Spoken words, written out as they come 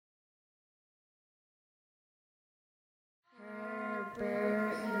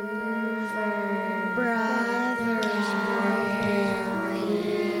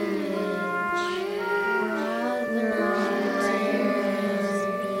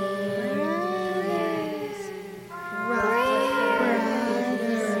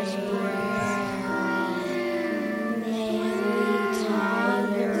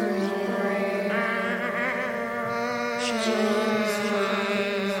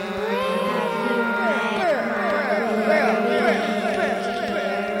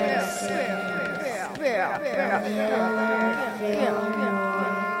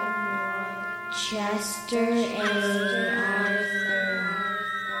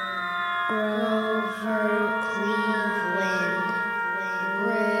Grover Cleveland,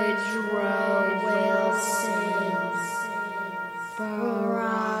 Woodrow Wilson,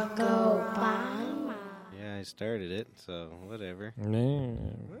 Barack Obama. Yeah, I started it, so whatever.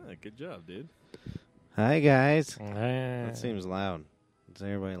 Yeah, good job, dude. Hi, guys. Yeah, That seems loud. Is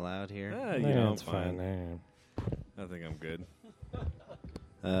everybody loud here? You know, I'm it's fine. I think I'm good.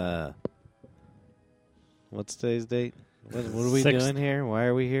 What's today's date? What are we 6th. doing here? Why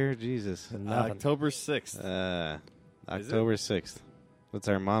are we here? Jesus. Nothing. October 6th. October 6th. That's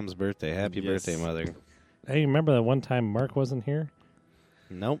our mom's birthday. Happy Yes. birthday, Mother. Hey, remember that one time Mark wasn't here?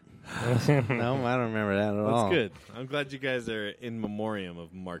 Nope. No, I don't remember that at all. That's good. I'm glad you guys are in memoriam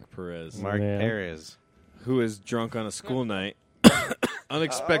of Mark Perez, Mark Yeah. Perez. who is drunk on a school night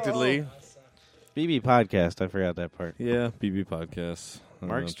unexpectedly. BB podcast. I forgot that part. Yeah, BB podcast.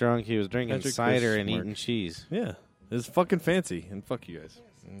 Mark's drunk. He was drinking Patrick cider Chris and Mark. eating cheese. Yeah, it's fucking fancy, and fuck you guys.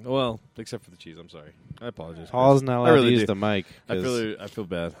 Well, except for the cheese. I'm sorry. I apologize. Paul's guys. not I allowed really to use do. the mic. I 'cause feel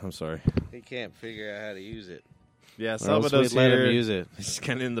bad. I'm sorry. he can't figure out how to use it. Yeah, Or else Sabado's we'd let here. him use it. He's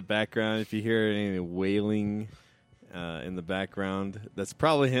kind of in the background. If you hear any wailing in the background, that's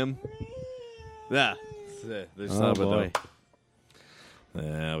probably him. Yeah, there's Oh, Sabado. boy.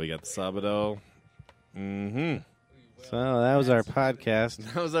 Yeah, we got the Sabado. Mm-hmm. So that was our podcast.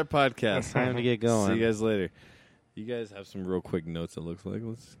 That was our podcast. Time to get going. See you guys later. You guys have some real quick notes, it looks like.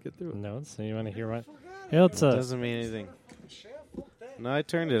 Let's get through it. No, so you want to hear what? Hey, let's, Doesn't mean anything. No, I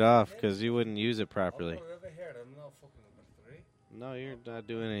turned it off because you wouldn't use it properly. No, you're not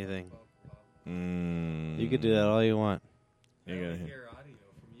doing anything. You could do that all you want. You gotta hear.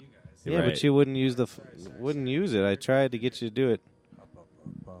 Yeah, Right. but you wouldn't use wouldn't use it. I tried to get you to do it.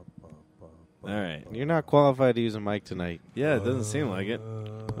 All right. You're not qualified to use a mic tonight. Yeah, it doesn't seem like it.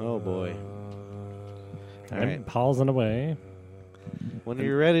 Oh boy. All I'm right. pausing away. When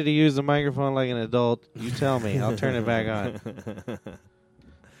you're ready to use the microphone like an adult, you tell me. I'll turn it back on.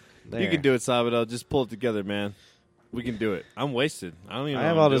 There. You can do it, Sabado. Just pull it together, man. We can do it. I'm wasted. I don't even know I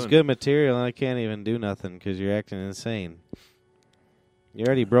have what all I'm this doing. good material and I can't even do nothing because you're acting insane. You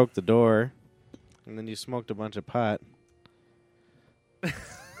already broke the door, and then you smoked a bunch of pot.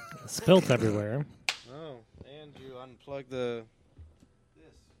 Spilt everywhere. Oh, and you unplugged the...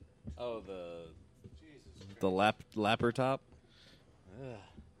 Oh, the lapper top?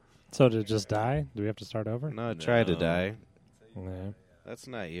 So did it just die? Do we have to start over? No, it tried to No. die. Yeah. That's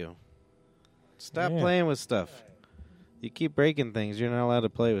not you. Stop Yeah. playing with stuff. You keep breaking things. You're not allowed to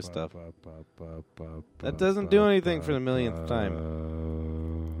play with stuff. That doesn't do anything for the millionth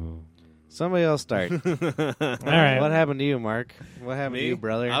time. Somebody else start. All right. What happened to you, Mark? What happened to Me? you,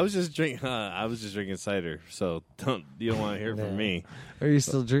 brother? I was just drinking cider. So you don't want to hear Yeah. from me. Are you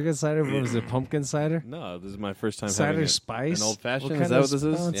still drinking cider? What was it, pumpkin cider? No, this is my first time Cider having spice? an old fashioned. What Is kind that of what this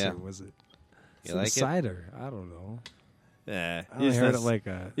is? sponsor Yeah. was it? You Some like it? cider. I don't know. Yeah, I only heard it like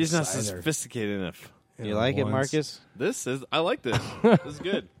a he's not cider. sophisticated enough. You like it, Marcus? I like this. This is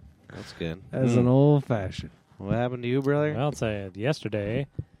good. That's good. As an old fashioned. What happened to you, brother? I'll say yesterday,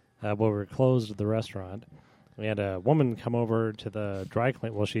 when we were closed at the restaurant, we had a woman come over to the dry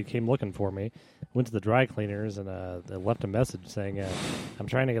clean. Well, she came looking for me. Went to the dry cleaners and they left a message saying, "I'm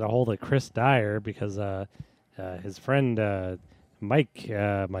trying to get a hold of Chris Dyer because his friend Mike,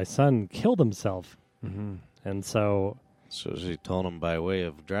 my son, killed himself." Mm-hmm. And so, So she told him by way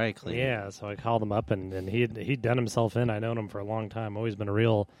of dry cleaning. yeah, so I called him up and he'd done himself in. I known him for a long time. Always been a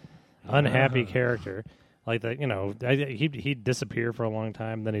real unhappy character. Like that, he'd disappear for a long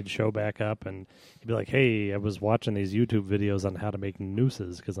time, then he'd show back up, and he'd be like, "Hey, I was watching these YouTube videos on how to make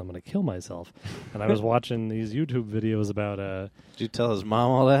nooses because I'm going to kill myself." And I was watching these YouTube videos about Did you tell his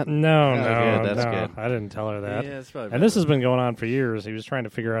mom all that? no, That's good. I didn't tell her that. Yeah, it's probably And this has been going on for years. He was trying to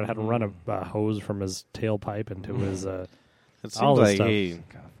figure out how to run a hose from his tailpipe into his. It seems all this like stuff.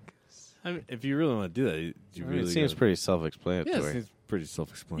 I mean, if you really want to do that, you really it seems gotta- pretty Yeah, self-explanatory. it seems pretty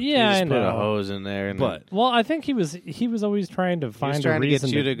self-explanatory. Yeah, Just I put a know. hose in there, and But Well, I think he was always trying to he find was trying a to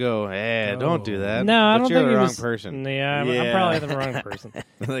reason get you to go, "Hey, don't do that." No, I But don't you're think the he wrong was. person. Yeah, I'm Yeah. probably the wrong person. like,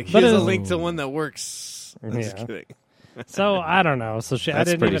 But here's a it's- link to one that works. I'm just Yeah. kidding. So I don't know. So I That's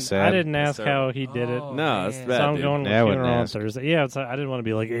didn't pretty even. sad. I didn't ask That's how he did it. No, it's man. bad, So I'm dude. going with Yeah, I wouldn't funeral on ask. Thursday. Yeah, so I didn't want to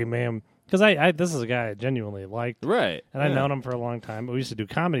be like, "Hey, ma'am," because I this is a guy I genuinely liked, Right. and I've known him for a long time. But we used to do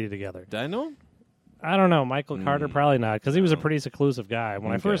comedy together. Did I know him? I don't know, Michael Carter, probably not, because he was a pretty seclusive guy.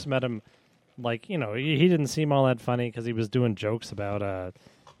 When I Okay. first met him, like, he didn't seem all that funny because he was doing jokes about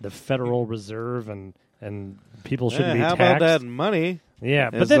the Federal Reserve and people shouldn't be how taxed. about that money?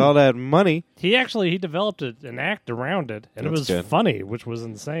 Yeah, but It's then all that money. he developed an act around it, and it That's was good. funny, which was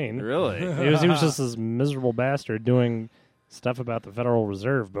insane. Really? He was just this miserable bastard doing stuff about the Federal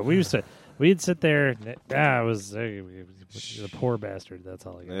Reserve, but we'd sit there. It was the poor bastard. That's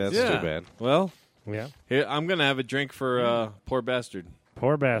all I got. That's Yeah. too bad. Well, Yeah, here I'm gonna have a drink for poor bastard.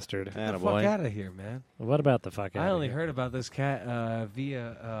 poor bastard. Get the fuck Attaboy. out of here, man. What about the fuck? I outta only here? heard about this cat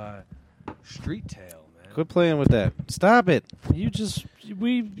via Street Tale, man. Quit playing with that. Stop it. You just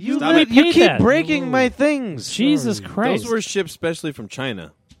we you Stop we it. You paid keep that. breaking my things. Jesus Sorry. Christ! Those were shipped specially from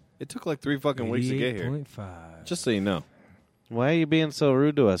China. It took like 3 fucking weeks to get here. 88.5. Just so you know. Why are you being so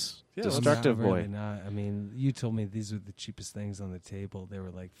rude to us? Yeah, Destructive Not boy. really not. I mean, you told me these were the cheapest things on the table. They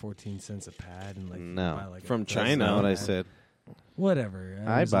were like 14 cents a pad, and like you No. buy, like, From a That's China. not what I pad. said. Whatever.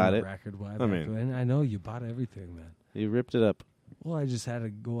 I was on bought the it. Record why I back mean- then. I know you bought everything, man. You ripped it up. Well, I just had to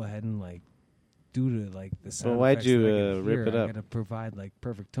go ahead and like due to like the sound. why'd effects you, that I could rip hear, it up? I gotta provide like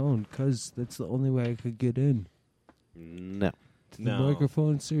perfect tone because that's the only way I could get in No. to the No.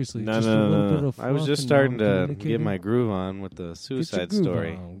 microphone. Seriously, No, just no, a no, little no. bit of. I was fluff just and starting to non-communicating. get my groove on with the Get your suicide groove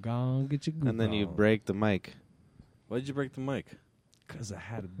story. on. Go on, get your groove And then you on. break the mic. Why did you break the mic? Because I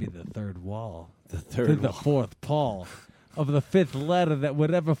had to be the third wall. The To third the fourth paw of the fifth letter that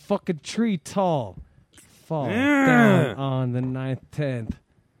would ever fucking tree tall fall down on the 9th, 10th.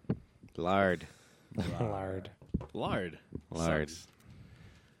 Lard. Lard. Lard. Lard. Sucks.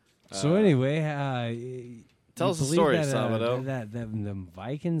 So anyway, Tell you us the believe story, that, Salvador. That them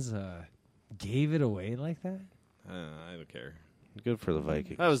Vikings gave it away like that? I don't care. Good for the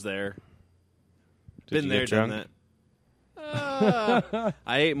Vikings. I was there. Did Been you there, get done drunk? that.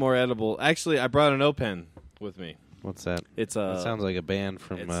 I ate more edible. Actually, I brought an O-Pen with me. What's that? It's That sounds like a band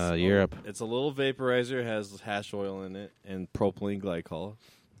from it's Europe. It's a little vaporizer. It has hash oil in it and propylene glycol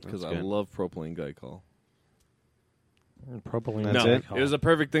because That's I good. love propylene glycol. Propylene. That's no, it? it was a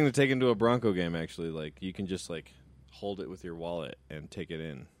perfect thing to take into a Bronco game. Actually, like you can just like hold it with your wallet and take it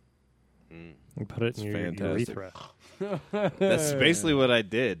in. You put it It's in your fantastic. urethra. That's basically what I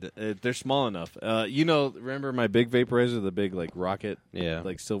did. They're small enough. Remember my big vaporizer, the big like rocket, Yeah.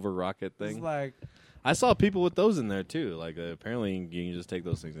 like silver rocket It's thing. like I saw people with those in there too. Like apparently you can just take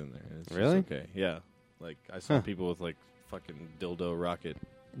those things in there. It's just Really? okay. Yeah. Like I saw people with like fucking dildo rocket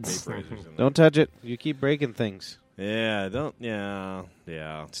vaporizers in there. Don't touch it. You keep breaking things. Yeah. Don't. Yeah.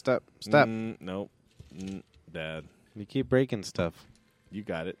 Yeah. Stop. Stop. Nope. Dad, You keep breaking stuff. you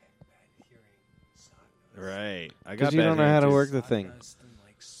got it. Right. I got. Because you bad don't know how to hearing, work too. the thing. sawdust and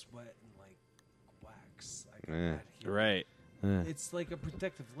like sweat and like wax. Like Yeah. bad hearing. Right. Yeah. It's like a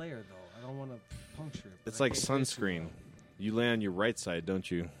protective layer, though. I don't want to puncture it. but It's I like can't get too sunscreen. You lay on your right side, don't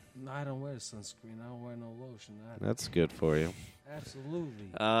you? No, I don't wear sunscreen. I don't wear no lotion. That's good for you. Absolutely.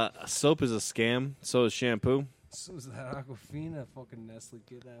 Soap is a scam. So is shampoo. So is that Aquafina fucking Nestle?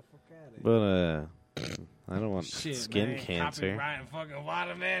 Get that fuck out of here. But I don't want Shit, skin man. cancer. Copyrighting fucking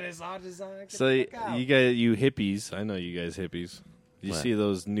water, man. It's all designed. Get So the fuck out. you guys, you hippies, I know you guys hippies. You What? see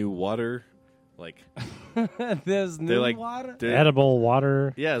those new water, like There's they're new like water. they're- Edible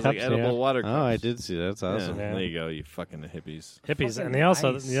water. yeah, it's cups, like edible water. Oh, I cups. did see that. That's Yeah, awesome. Yeah. there you go, you fucking hippies. Hippies, Fucking and they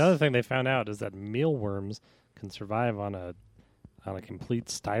also nice. the other thing they found out is that mealworms can survive on a complete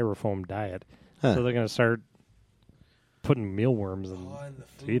styrofoam diet. Huh. So they're going to start putting mealworms in Oh, and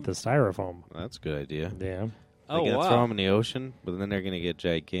the to eat the styrofoam. That's a good idea. Yeah. They're Oh gonna wow! throw them in the ocean, but then they're gonna get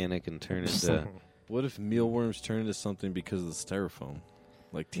gigantic and turn into. What if mealworms turn into something because of the styrofoam,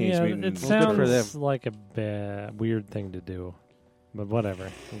 like Teenage Yeah, Mutant it Ninja Well, good for sounds them. like a weird thing to do, but whatever.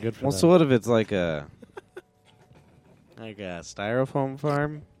 Good for Well, them. so what if it's like a styrofoam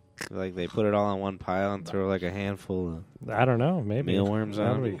farm? Like they put it all in one pile and throw like a handful I don't know. Maybe Mealworms That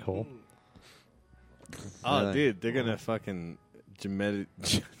on would it? be cool. Oh, Yeah. dude, they're gonna fucking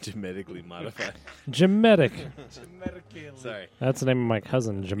genetically modify. Gemetic. Sorry, That's the name of my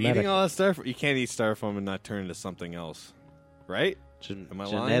cousin. eating Gemetic. all that styrofoam. You can't eat styrofoam and not turn into something else, right? of Am I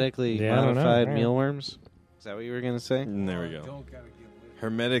lying? genetically Yeah, I don't know. modified Yeah. mealworms. Is that what you were gonna say? And there we go. Don't gotta get lit.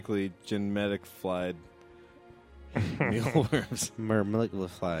 Hermetically genetic flied mealworms.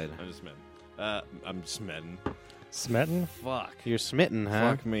 Mermiliglified. I'm just medding. I'm just medding. Smitten? Fuck. You're smitten,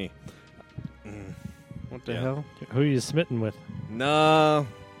 huh? Fuck me. What the Yeah. hell? Who are you smitten with? No.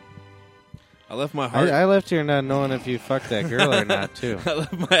 I left my heart. I left here not knowing if you fucked that girl or not, too. I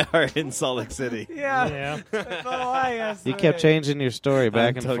left my heart in Salt Lake City. Yeah. That's all I asked. You kept changing your story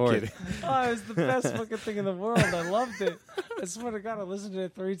back and I'm forth. kidding. Oh, it was the best fucking thing in the world. I loved it. I swear to God, I listened to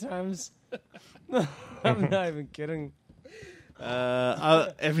it 3 times. I'm not even kidding.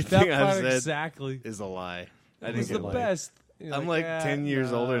 Everything That I've part said exactly. is a lie. I It was didn't the get best. You're I'm like 10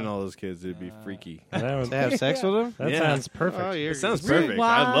 years nah. older than all those kids. It'd be freaky. That, was, To have sex with him? that Yeah. sounds perfect. Oh, you're It sounds perfect.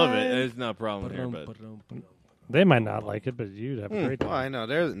 I love it. Rewind. There's no problem here, but They might not like it, but you'd have a great Well, I time. know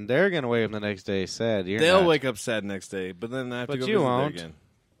they're gonna wake up the next day sad. You're They'll not. wake up sad next day, but then I have to But go you visit won't. there again.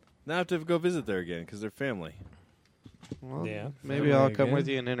 Now I have to go visit there again because they're family. Well, Yeah. maybe Family I'll come again? with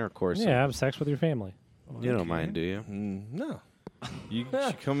you in intercourse. Yeah, have sex with your family. You don't mind, do you? No, you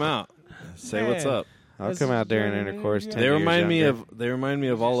should come out. Say what's Man. up. I'll That's come out there in very- intercourse. yeah. 10 They years remind me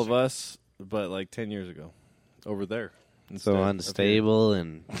younger. of all of us, but like 10 years ago, over there. instead so of unstable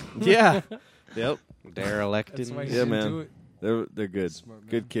and up here. Yeah. Yep. derelict. That's why and- you Yeah, should man. do it. They're good. Smart man.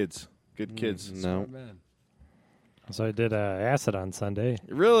 Good kids. Good kids. No. Smart man. So I did acid on Sunday.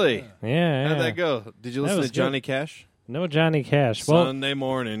 Really? Yeah. How'd yeah. that go? Did you That listen was to Johnny Cash? No Johnny Cash. Well, Sunday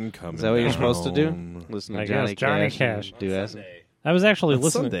morning coming. Is that what you're supposed to do? home. Listen to I Johnny guess Johnny Cash. Cash. and Do acid? I was actually That's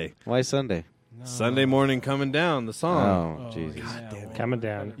listening. Sunday. Why Sunday? No. Sunday morning coming down. The song. Oh, Jesus. Coming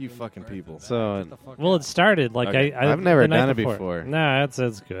down. You fucking people. So Well, it started like Okay. I I've never the night done it before. Nah, it's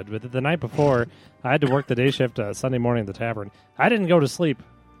good. But the night before, I had to work the day shift Sunday morning at the tavern. I didn't go to sleep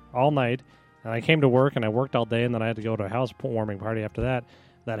all night, and I came to work and I worked all day, and then I had to go to a housewarming party after that.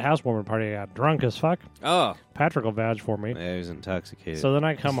 That housewarming party, I got drunk as fuck. Oh, Patrick will vouch for me. yeah, he was intoxicated. So then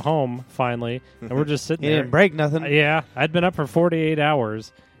I come home finally, and we're just sitting he there. didn't break nothing. Yeah, I'd been up for 48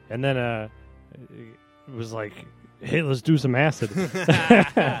 hours, and then it was like, hey, let's do some acid.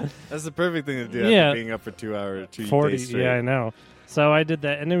 that's the perfect thing to do Yeah. after being up for 2 hours, 2 40, days straight. yeah, I know. So I did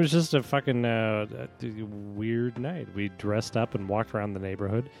that, and it was just a fucking weird night. We dressed up and walked around the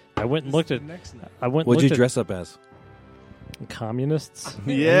neighborhood. I went and looked at. I went. and looked at up as? communists.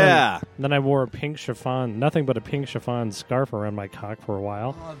 Yeah. Then I wore a pink chiffon, nothing but a pink chiffon scarf around my cock for a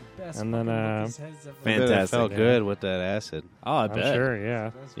while. Oh, the best And then, fucking uh, Lucas heads ever. Bet it Fantastic. felt yeah. good with that acid. Oh, I I'm bet. sure,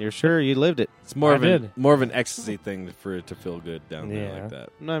 yeah. You're sure you lived it? It's more I of did. an ecstasy thing for it to feel good down there Yeah. like that.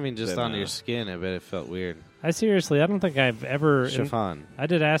 No, I mean just Then, on your skin. I bet it felt weird. I don't think I've ever. Chiffon. I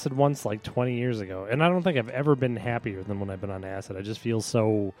did acid once, like 20 years ago, and I don't think I've ever been happier than when I've been on acid. I just feel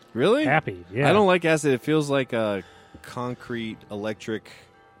so Really? happy. Yeah, I don't like acid. It feels like concrete, electric,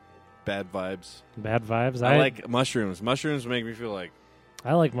 bad vibes. bad vibes. I like mushrooms. Mushrooms make me feel like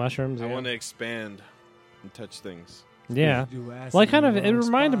I like mushrooms. I yeah. want to expand and touch things. Yeah. Do acid Well, I kind in of the it wrong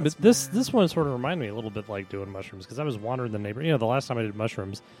reminded me spots, this one sort of reminded me a little bit like doing mushrooms because I was wandering the neighborhood. You know, the last time I did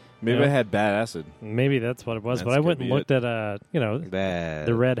mushrooms, Maybe Yeah. I had bad acid. maybe that's what it was. That's But I went could and be looked at Bad.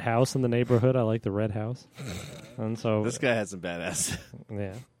 the red house in the neighborhood. I like the red house, and so This guy had some bad acid.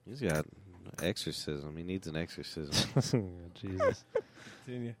 yeah. He's got exorcism. He needs an exorcism. Jesus.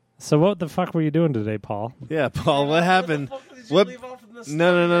 Continue. So what the fuck were you doing today, Paul? Yeah, Paul. What happened? What?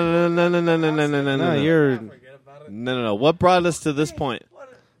 No. No, you're. No. What brought us to this point,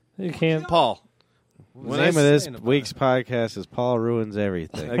 You can't. Paul? The When name I of this saying about week's podcast is Paul Ruins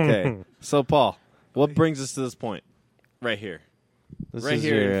Everything. Okay, so Paul, what brings us to this point? Right here, This right is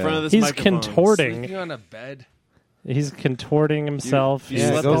here your, in front of this He's microphone. contorting. Sleeping on a bed. He's contorting himself. you His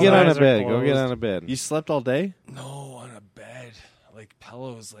Yeah, slept go all get on night. a bed. Go closed. get on a bed. You slept all day? No, on a bed. Like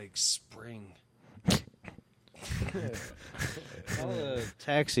pillows, like spring. Call a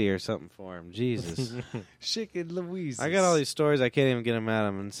taxi or something for him. Jesus. Chicken Louise. I got all these stories. I can't even get them out.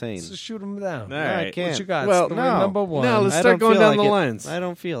 I'm insane. So shoot them down. All No, I right. can't. What you got? Well, Story no. number one. No, let's I start don't going feel down like the it. lines. I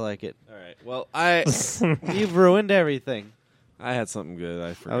don't feel like it. All right. Well, I You've ruined everything. had something good.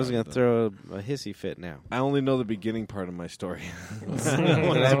 I forgot. I was going to though. throw a hissy fit now. I only know the beginning part of my story. Did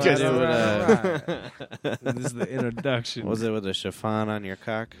I Just- do it, This is the introduction. was it with a chiffon on your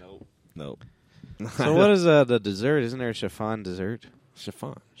cock? Nope. So what is the dessert? Isn't there a chiffon dessert?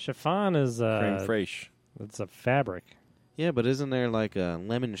 Chiffon, Chiffon is creme fraiche. it's a fabric. Yeah, but isn't there like a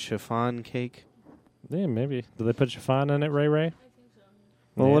lemon chiffon cake? Yeah, maybe. Do they put chiffon in it, Ray Ray?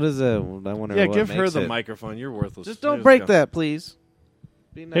 Well, Yeah. what is it? I wonder. Yeah, what give her makes the it. microphone. You're worthless. Just don't Just break go. that, please.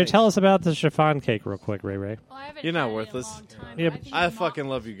 Be nice. Here, tell us about the chiffon cake real quick, Ray Ray. Well, I haven't You're not had it in a worthless. long time, Yeah, but I, think I my fucking mom-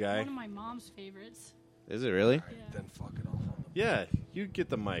 love you, guy. One of my mom's favorites. Is it really? Yeah. Then fuck it all. Yeah, you get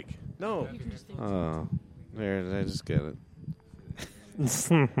the mic. No, You can just take Oh, there. I just get it.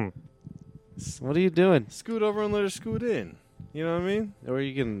 What are you doing? scoot over and let her scoot in. You know what I mean? Or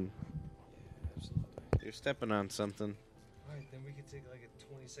you can. You're stepping on something. All right, then we can take like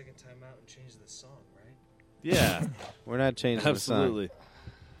a 20-second timeout and change the song, right? Yeah, We're not changing absolutely.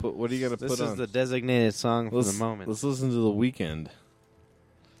 But what are you the gonna song. put This on? is the designated song for let's, the moment. Let's listen to The Weeknd.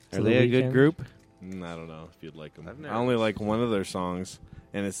 Are To they The a good Weeknd? group? I don't know if you'd like them. I've never I only like listened. one of their songs,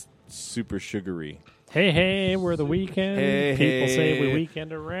 and it's super sugary. Hey, we're the weekend. Hey, People say we hey.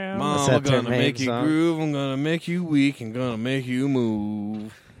 weekend around. What's Mom, I'm that Tim gonna make Hayes you song? groove. I'm gonna make you weak. and gonna make you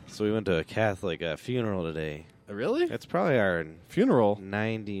move. So we went to a Catholic funeral today. Really? It's probably our Funeral?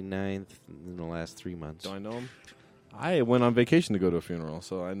 99th in the last 3 months. Do I know him? I went on vacation to go to a funeral,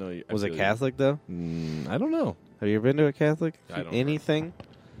 so I know. Was it Catholic though? I don't know. Have you ever been to a Catholic? I don't Anything?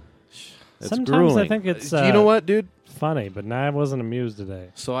 It's Sometimes grueling. I think it's you know what, dude? funny, but I wasn't amused today.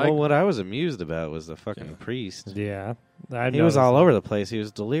 So Well, what I was amused about was the fucking priest. Yeah, He was all over the place. He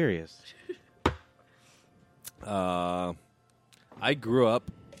was delirious. I grew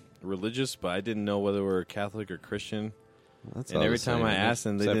up religious, but I didn't know whether we were Catholic or Christian. That's And all every the time same, I isn't it? asked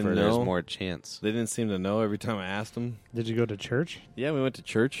them, they Except didn't for know. There's more chance. They didn't seem to know every time I asked them. Did you go to church? Yeah, we went to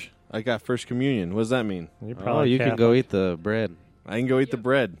church. I got First Communion. What does that mean? You're Oh, probably you can go Catholic. eat the bread. I can go eat the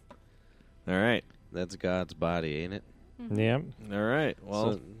bread. All right. That's God's body, ain't it? Yeah. All right.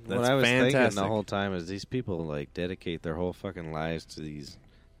 Well, So that's what I was fantastic. thinking the whole time is these people like dedicate their whole fucking lives to these.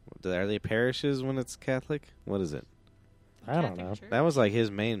 Are they parishes when it's Catholic? What is it? I don't know. That was like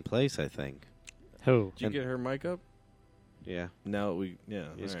his main place, I think. Who? Did you get her mic up? Yeah, No, yeah.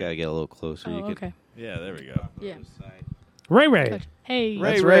 you just all gotta right. get a little closer. Oh, you could. okay. Yeah, there we go. Yeah. Ray Ray. Hey,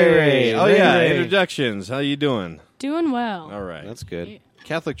 That's Ray. Ray. Oh Ray yeah, Ray. introductions. How you doing? doing well. All right. That's good.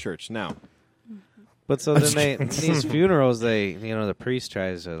 Catholic Church now. But so then they these funerals, the priest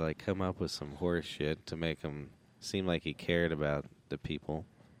tries to like come up with some horse shit to make him seem like he cared about the people.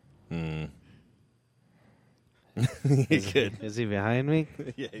 Hmm. Is he behind me?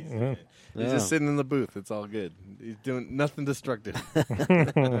 Yeah, he's, Mhm. he's Oh. just sitting in the booth. It's all good. He's doing nothing destructive.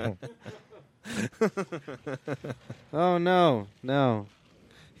 Oh no.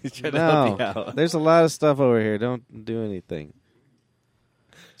 He's trying to help you No, out. there's a lot of stuff over here. Don't do anything.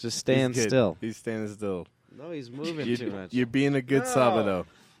 Just stand He's good. still. He's standing still. No, he's moving too You're, much. you're being a good No. Sabado.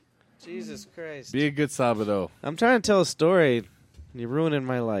 Jesus Christ. Be a good Sabado. I'm trying to tell a story. You're ruining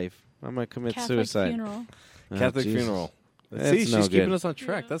my life. I'm gonna commit Catholic suicide. funeral. Oh, Catholic Jesus. funeral. That's See, she's no keeping good. us on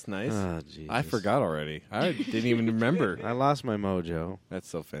track. That's nice. Oh, Jesus. I forgot already. I didn't even remember. I lost my mojo. That's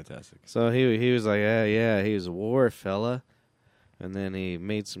so fantastic. So he was like, yeah, he was a war fella, and then he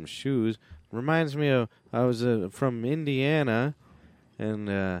made some shoes. Reminds me of I was from Indiana,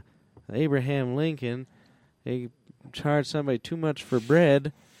 and Abraham Lincoln. He charged somebody too much for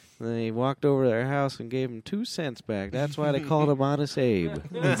bread. And then he walked over to their house and gave him 2 cents back. That's why they called him Honest Abe.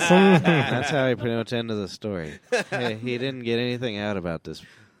 That's how he pretty much ended the story. He didn't get anything out about this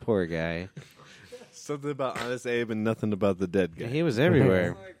poor guy. Something about Honest Abe and nothing about the dead guy. He was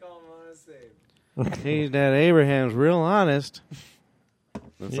everywhere. That Abraham's real honest.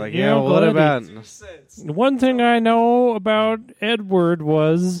 It's like, Yeah, yeah, what glad about... One thing I know about Edward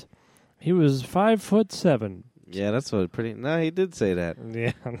was he was 5'7". Yeah, that's what pretty... No, he did say that.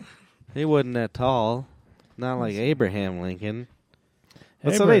 Yeah. He wasn't that tall. Not like Abraham Lincoln.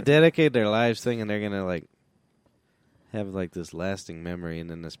 But so they dedicate their lives thinking they're going to, like, have, like, this lasting memory, and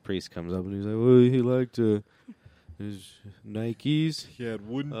then this priest comes up and he's like, well, he liked his Nikes. He had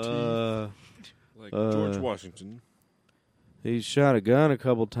wooden like George Washington. He shot a gun a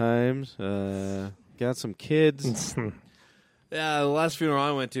couple times. Got some kids. Yeah, the last funeral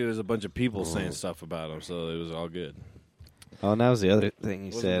I went to was a bunch of people saying stuff about him, so it was all good. Oh, and that was the other thing he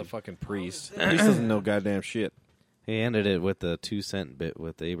It wasn't said. the fucking priest. The priest doesn't know goddamn shit. He ended it with the 2-cent bit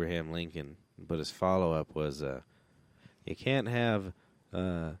with Abraham Lincoln, but his follow-up was, you can't have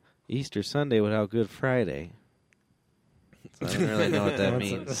Easter Sunday without Good Friday. So I don't really know what that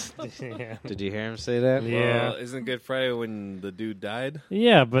means. Yeah. Did you hear him say that? Yeah. Well, isn't Good Friday when the dude died?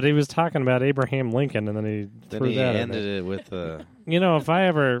 Yeah, but he was talking about Abraham Lincoln, and then he Then threw he that in ended there. it with, You know, if I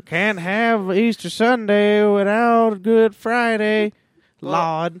ever... can't have Easter Sunday without Good Friday,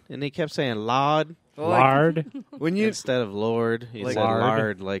 Lord. And he kept saying Lord Lard. When you instead of Lord. He Like said lard.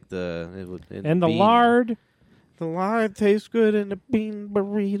 lard like the... And the bean. lard... The lard tastes good in the bean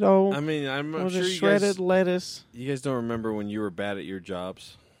burrito. I mean, I'm with sure the you shredded guys, lettuce. you guys don't remember when you were bad at your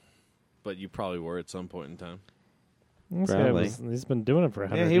jobs, but you probably were at some point in time. This guy Probably. he's been doing it for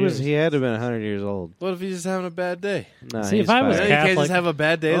 100 Yeah, years. he had to have been 100 years old. What if he's just having a bad day? Nah, See, he's if I was You, fine. know, you can't Catholic- just have a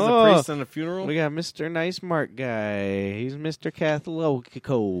bad day as a Oh. priest on a funeral. We got Mr. Nice Mark guy. He's Mr.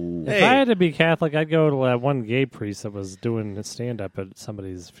 Catholico. Hey. If I had to be Catholic, I'd go to that one gay priest that was doing a stand-up at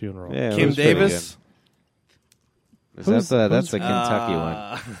somebody's funeral. Yeah, it Kim was pretty Davis. good. That's the who's- Kentucky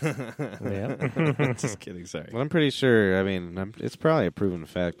one. Yeah. Just kidding. Sorry. Well, I'm pretty sure. I mean, it's probably a proven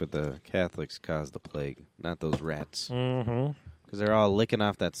fact, but the Catholics caused the plague, not those rats, Mm-hmm. because they're all licking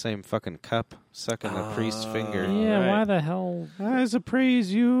off that same fucking cup, sucking the priest's finger. Yeah, right. why the hell? As a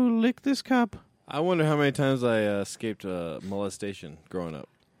praise, you lick this cup. I wonder how many times I escaped molestation growing up.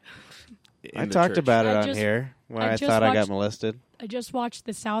 I in the talked church. about it I on just- here, where I I just thought I got watched- molested. I just watched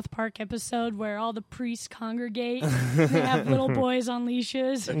the South Park episode where all the priests congregate. They have little boys on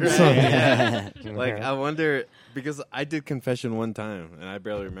leashes. Like, I wonder, because I did confession one time, and I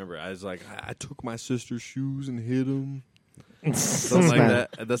barely remember. I was like, I took my sister's shoes and hid them. Something like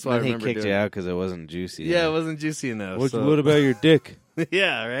that. That's why I And he remember kicked doing you it. out because it wasn't juicy. Yeah, it wasn't juicy enough. What, so- what about your dick?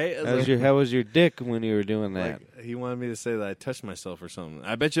 yeah, right? I was like- How was your dick when you were doing that? like, he wanted me to say that I touched myself or something.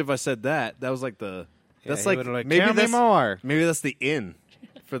 I bet you if I said that, that was like the... That's he like, would've maybe tell me that's more. maybe that's the in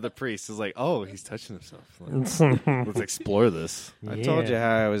for the priest. It's like, oh, he's touching himself. Like, let's explore this. I told you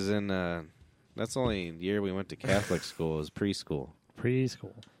how I was in. That's the only year we went to Catholic school. Was preschool.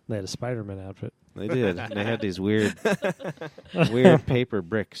 Preschool. They had a Spider-Man outfit. They did. They had these weird paper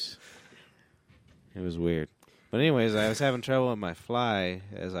bricks. It was weird. But anyways, I was having trouble with my fly,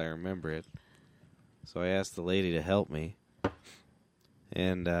 as I remember it. So I asked the lady to help me.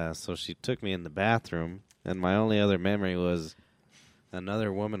 And so she took me in the bathroom, and my only other memory was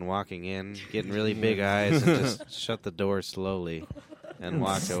another woman walking in, getting really big eyes, and just shut the door slowly and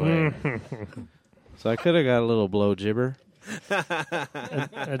walked away. So I could have got a little blow gibber.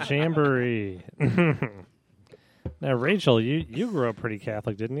 A jamboree. Now, Rachel, you grew up pretty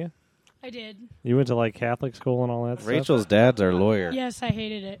Catholic, didn't you? I did. You went to like Catholic school and all that Rachel's dad's our lawyer. Yes, I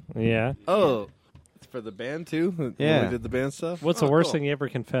hated it. stuff? Yeah. Oh, for the band too? When Yeah. we did the band stuff? What's Oh, the worst cool. thing you ever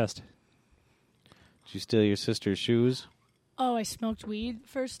confessed? Did you steal your sister's shoes? Oh, I smoked weed the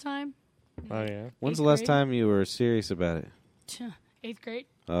first time. Oh, yeah. When's the Eighth last grade? time you were serious about it? 8th grade.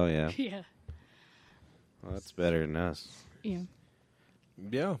 Oh, yeah. Yeah. Well, that's better than us. Yeah.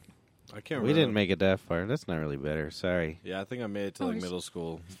 Yeah. I can't remember. We didn't make it that far. That's not really better. Sorry. Yeah, I think I made it to Oh, like it's- middle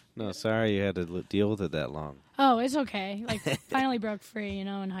school. No, sorry you had to deal with it that long. Oh, it's okay. Like, finally broke free, in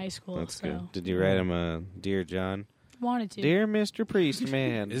high school. That's so good. Did you write him a Dear John? wanted to. Dear Mr.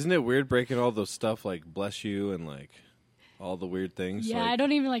 Priestman. Isn't it weird breaking all those stuff like bless you and like all the weird things? Yeah, like, I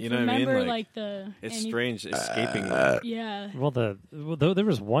don't even you know what I mean? remember Like, the. It's any- strange escaping that. Yeah. Well, there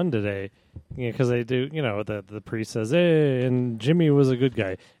was one today, because they do, the priest says, "Hey," and Jimmy was a good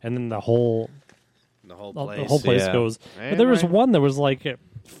guy, and then the whole the whole place goes. But there was one that was like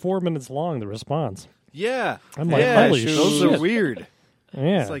 4 minutes long. The response. Yeah. I'm like, yeah, holy those shit. are weird.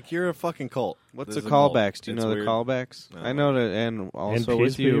 Yeah. It's like you're a fucking cult. What's There's the a cult. callbacks? Do you It's know weird. the callbacks? No. I know that, and and also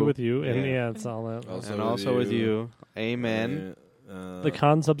peace with be you. with you, and Yeah. yeah, it's all that. Also And also with you. Amen. The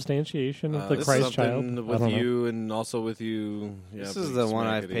consubstantiation of the this Christ is child. something I with don't know. you and also with you. Yeah, This is the one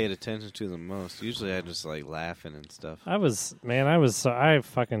I've paid attention to the most. Usually I just like laughing and stuff. I couldn't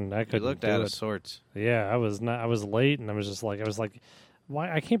You looked do out it. of sorts. Yeah, I was late, and I was like,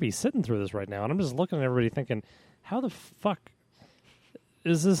 why? I can't be sitting through this right now. And I'm just looking at everybody thinking, how the fuck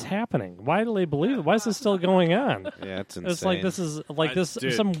is this happening? Why do they believe it? Why is this still going on? Yeah, it's insane. It's like this is like this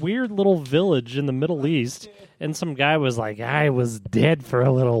dude. some weird little village in the Middle East, and some guy was like, I was dead for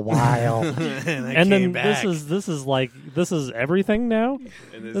a little while, and then this is everything now.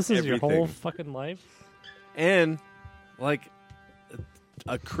 This is your whole fucking life. And like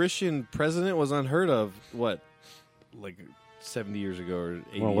a Christian president was unheard of. What, like 70 years ago or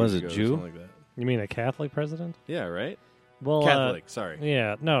 80 Well, was years it ago, or Jew? something like that. You mean a Catholic president? Yeah, right. Well, Catholic. Sorry.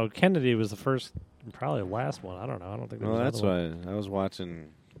 Yeah, no, Kennedy was the first, probably the last one. I don't know. I don't think. There Well, was that's another one. why I was watching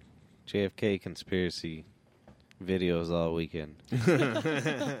JFK conspiracy videos all weekend. From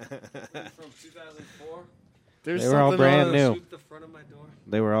 2004. There's They were all something brand on- new. Shoot the front of my door.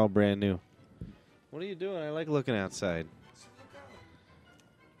 They were all brand new. What are you doing? I like looking outside.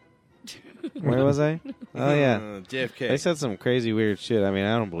 Where was I? Oh, yeah. JFK. They said some crazy weird shit. I mean,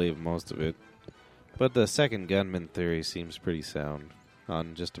 I don't believe most of it. But the second gunman theory seems pretty sound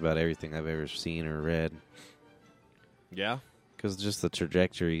on just about everything I've ever seen or read. Yeah. Because just the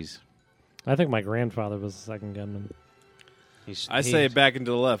trajectories. I think my grandfather was the second gunman. I say back and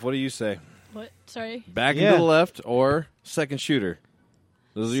to the left. What do you say? What? Sorry. Back and Yeah. to the left or second shooter?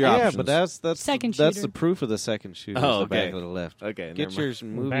 Those are your Yeah, options. but that's Second that's shooter. the proof of the second shooter. Oh, is the okay. back of the left. okay. Get never your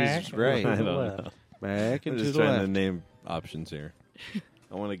mind. movies Back right. and I don't left. know. Back I'm and to just the trying to left. name options here.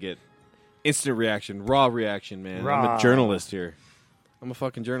 I want to get instant reaction, raw reaction, man. I'm Raw. a journalist here. I'm a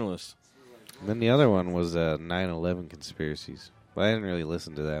fucking journalist. And then the other one was 9/11 conspiracies. But I didn't really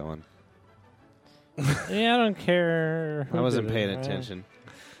listen to that one. Yeah, I don't care. I who wasn't did it, paying right? attention.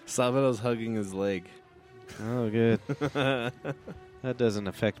 Salvato's hugging his leg. Oh, good. That doesn't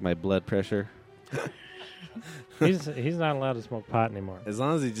affect my blood pressure. He's not allowed to smoke pot anymore. As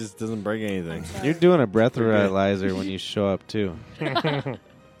long as he just doesn't break anything. You're doing a breathalyzer when you show up, too.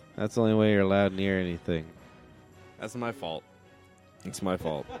 That's the only way you're allowed near anything. That's my fault. It's my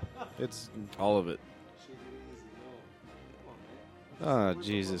fault. It's All of it. oh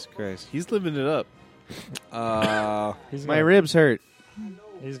Jesus Christ! He's living it up. He's My gonna, ribs hurt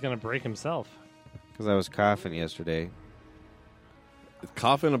He's gonna break himself. because I was coughing yesterday.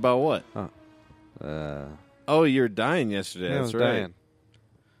 Coughing about what? Oh, you were dying yesterday. Yeah, I That's was right. dying.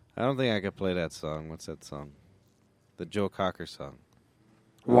 I don't think I could play that song. What's that song? The Joe Cocker song.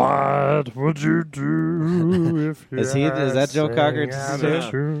 What would you do if you Is that Joe Cocker?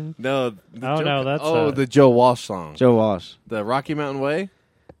 No. That's the Joe Walsh song. Joe Walsh. The Rocky Mountain Way?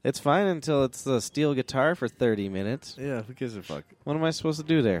 It's fine until it's the steel guitar for 30 minutes. Yeah, who gives a fuck? What am I supposed to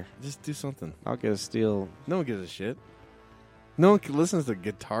do there? Just do something. I'll get a steel. No one gives a shit. No one listens to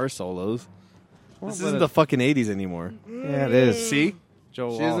guitar solos. Well, This but isn't the fucking 80s anymore. Yeah, it is. See? Joe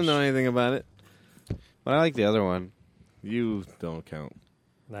She Walsh. doesn't know anything about it. But I like the other one. You don't count.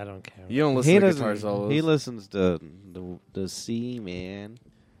 I don't care. You don't listen to guitar solos. He listens to the C, man.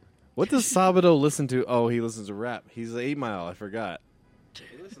 What does Sabado listen to? Oh, he listens to rap. He's 8 Mile. I forgot.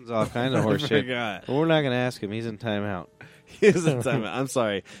 He listens to all kinds of horse I shit. forgot. But we're not going to ask him. He's in timeout. He is in time. I'm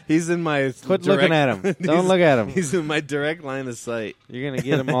sorry. He's in my Quit direct- looking at him. Don't look at him. He's in my direct line of sight. You're going to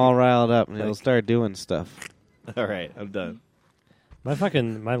get him all riled up, and he'll start doing stuff. All right, I'm done.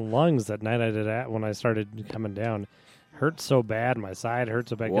 My lungs that night I did at when I started coming down hurt so bad. My side hurt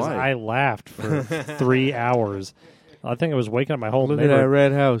so bad because Why? I laughed for 3 hours. I think I was waking up my whole Look at that neighborhood.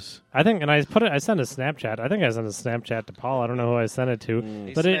 red house. I think, and I sent a Snapchat. I think I sent a Snapchat to Paul. I don't know who I sent it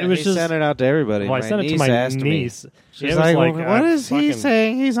to, but it was he just. sent it out to everybody. Well, I My sent it to niece my asked me. niece. She's It was like, like, what is he fucking-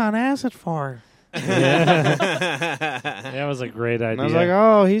 saying he's on acid for? That was a great idea. And I was like,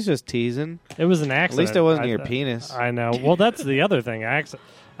 oh, he's just teasing. It was an At accident. least it wasn't your penis. I know. Well, that's the other thing.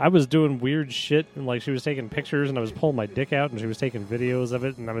 I was doing weird shit, and like she was taking pictures, and I was pulling my dick out, and she was taking videos of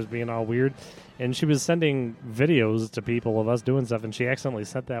it, and I was being all weird. And she was sending videos to people of us doing stuff, and she accidentally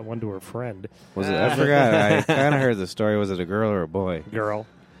sent that one to her friend, Was it? I forgot. I kind of heard the story. Was it a girl or a boy? girl.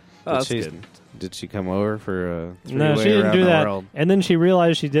 Oh, that's Did she- good. Did she come over for a three-way No, she didn't around do the that. world? And then she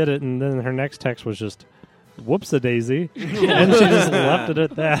realized she did it, and then her next text was just, "Whoops-a-daisy," and she just left it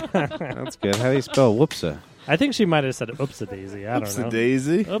at that. That's good. How do you spell whoopsa? I think she might have said "oops-a-daisy." I don't know.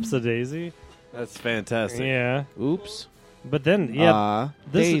 Daisy. Oops-a-daisy. That's fantastic. Yeah, Oops. but then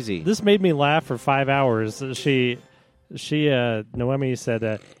Daisy. This made me laugh for 5 hours. Noemi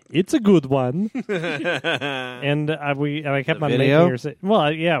said, "It's a good one," and I kept The on video? making her say, "Well,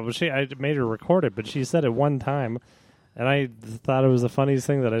 yeah." Well, I made her record it, but she said it one time, and I thought it was the funniest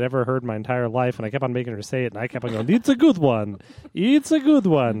thing that I'd ever heard in my entire life. And I kept on making her say it, and I kept on going, "It's a good one, it's a good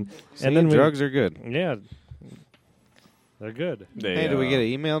one." See, and then drugs are good. yeah, they're good. Hey, did we get an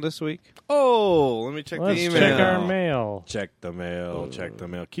email this week? Oh, let me check Let's the email. check our mail. Check the mail. Check the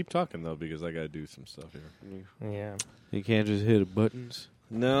mail. Keep talking though, because I gotta do some stuff here. Yeah. You can't just hit the buttons.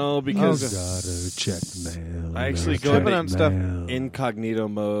 No, because Gotta check mail. I actually go Tripping into on stuff. incognito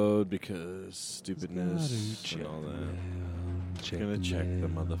mode because stupidness and all that. Check Gonna check the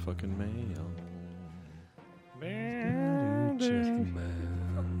motherfucking mail. Check the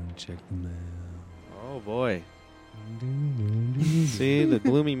mail. Check the mail. Oh boy. See, the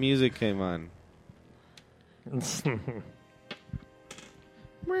gloomy music came on.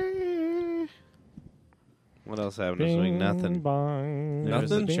 What else happened this week? Nothing. Bong, There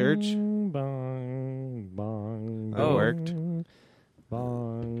was a Nothing? church. Bong, bong, That worked.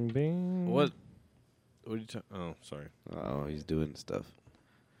 Bong, bing. What? What are you talking? Oh, sorry. Oh, he's doing stuff.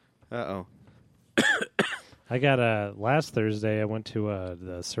 Uh-oh. I got last Thursday. I went to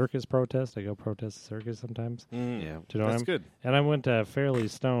the circus protest. I go protest the circus sometimes. Yeah. Do you know what That's I'm- good. And I went fairly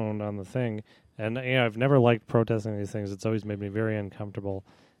stoned on the thing. And I've never liked protesting these things. It's always made me very uncomfortable,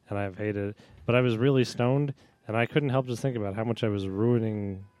 and I've hated it. But I was really stoned, and I couldn't help just think about how much I was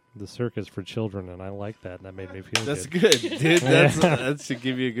ruining the circus for children, and I liked that, and that made me feel That's good. good, dude. That should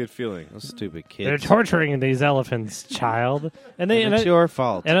give you a good feeling. Those stupid They're kids. torturing these elephants, child. And It's your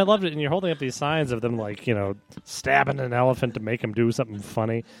fault. And I loved it. And you're holding up these signs of them, like, stabbing an elephant to make him do something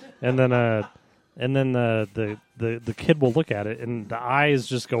funny, and then the kid will look at it, and the eyes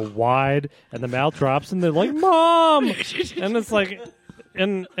just go wide, and the mouth drops, and they're like, "Mom!" And it's like,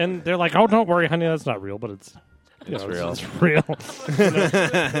 and they're like, "Oh, don't worry, honey, that's not real, but it's real. It's real."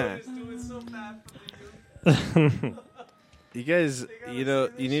 You guys, you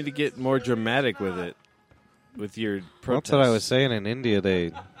need to get more dramatic with it, with your protests. That's what I was saying in India.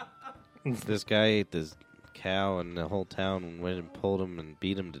 This guy ate this cow, and the whole town went and pulled him and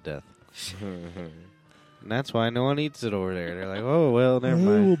beat him to death. And that's why no one eats it over there. They're like, oh, well, never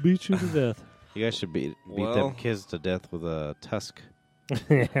We'll mind. beat you to death. You guys should beat Well- them kids to death with a tusk.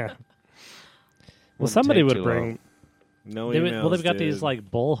 Yeah. Well, Wouldn't somebody take would too bring. long. No They've emails, got these dude.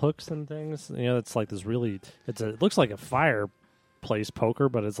 like bull hooks and things. It's like this really. It looks like a fire place poker,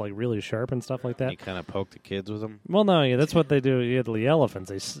 but it's like really sharp and stuff like that. You kind of poke the kids with them. Well, no, yeah, that's what they do. You had the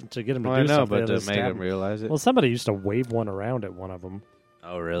elephants. To get them to Oh, do I know, something. but they to had make stab them realize it. Well, somebody used to wave one around at one of them.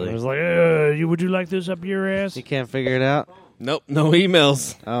 Oh, It really? was like, would you like this up your ass? You can't figure it out? Nope, no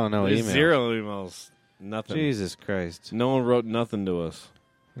emails. Oh, no There's email. 0 emails. Nothing. Jesus Christ. No one wrote nothing to us.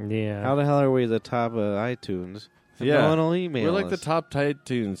 Yeah. How the hell are we the top of iTunes? Yeah. No one will email We're like the us. top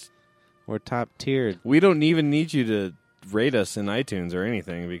iTunes. We're top tiered. We don't even need you to rate us in iTunes or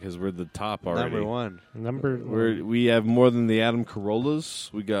anything because we're the top already. Number one. We have more than the Adam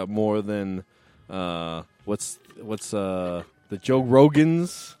Carollas. We got more than what's the Joe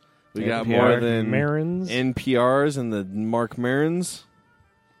Rogans. We got NPR. more than Marins. NPRs and the Mark Marins.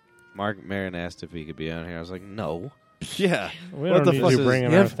 Mark Maron asked if he could be on here. I was like, no. Yeah, We What don't the need fuck you is-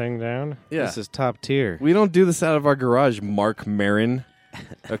 bringing Yeah. our thing down. yeah. This is top tier. We don't do this out of our garage, Mark Marin.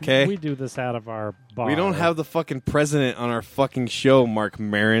 Okay, We do this out of our bar. we don't have the fucking president on our fucking show, Mark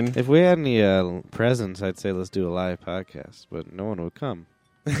Marin. If we had any presents, I'd say let's do a live podcast, but no one would come.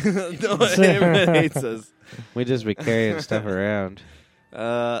 No, everyone hates us. We'd just be carrying stuff around.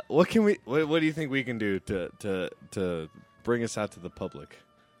 What can we? What do you think we can do to bring us out to the public?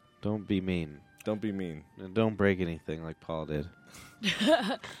 Don't be mean. Don't be mean. And don't break anything like Paul did.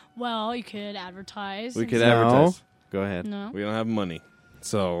 Well, you could advertise. We and could stuff. advertise. Go ahead. No, We don't have money,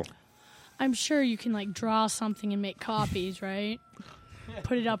 so I'm sure you can like draw something and make copies, right?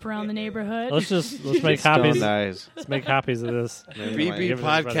 Put it up around the neighborhood. Let's make Stone copies. eyes. Let's make copies of this.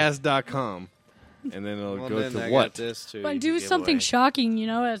 bbpodcast.com, and then it'll go to what? But do something shocking,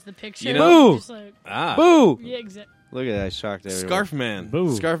 as the picture. You know- Just like, Boo! yeah, exactly. Look at that. I shocked everyone. Scarfman.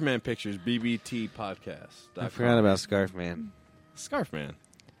 Boo. Scarfman pictures. bbtpodcast. I forgot about Scarfman. Scarfman.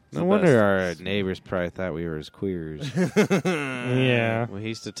 No wonder our neighbors probably thought we were as queers. Yeah. Well, he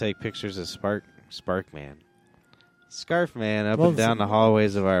used to take pictures of Sparkman. Scarfman up Well, and down the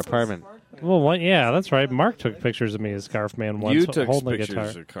hallways of our apartment. Well, what? Yeah, that's right. Mark took pictures of me as Scarf Man once, You took holding a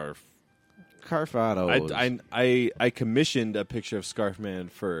pictures guitar. of Carf. Carfados. I commissioned a picture of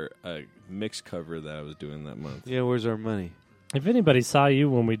Scarfman for a mix cover that I was doing that month. Yeah, where's our money? If anybody saw you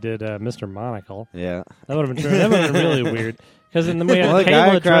when we did Mr. Monocle, Yeah. that would have been that would have been really weird. Because in the way Well, the guy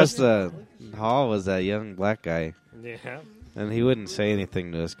Kayla across dressed, the hall was that young black guy. yeah, And he wouldn't say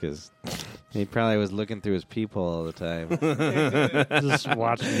anything to us because he probably was looking through his peephole all the time. just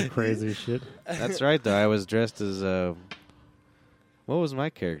watching crazy shit. That's right, though. I was dressed as... what was my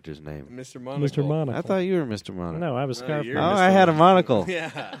character's name? Mr. Monocle. Mr. Monocle. I thought you were Mr. Monocle. No, I was No, Scarf you're Oh, Man. Mr. I had a monocle.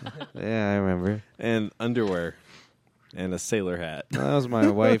 Yeah. Yeah, I remember. And underwear. And a sailor hat. That was my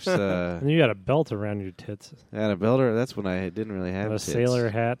wife's... And you got a belt around your tits, I had a builder. That's when I didn't really have and a tits. sailor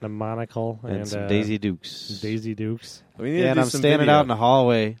hat, and a monocle, and some Daisy Dukes. Daisy Dukes. We need Yeah, to and do I'm some standing video. out in the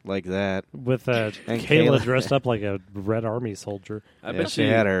hallway like that. With And Kayla Kayla. dressed up like a Red Army soldier. I Yeah, bet she you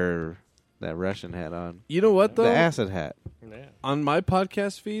had her that Russian hat on. You know what though? The acid hat. Yeah. On my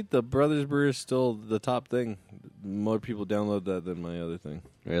podcast feed, the Brothers Brew is still the top thing. More people download that than my other thing.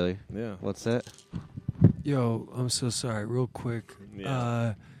 Really? Yeah. What's that? Yo, I'm so sorry. Real quick.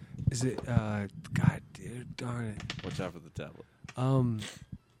 Yeah. Is it? God darn it. Watch out for the tablet.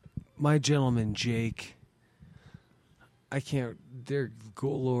 My gentleman Jake. I can't. Dear good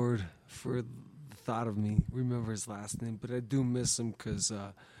Lord, for the thought of me, remember his last name, but I do miss him because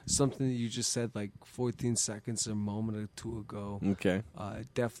something that you just said like 14 seconds or a moment or two ago. Okay.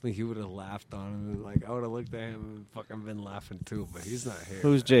 Definitely, he would have laughed on him. And, like I would have looked at him and fucking been laughing too, but he's not here.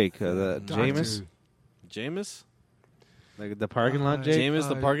 Who's Jake? The Doctor- Jameis? Jameis? Like the parking lot Jake? Jameis,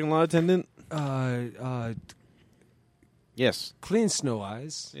 the parking lot attendant? Yes. Clean Snow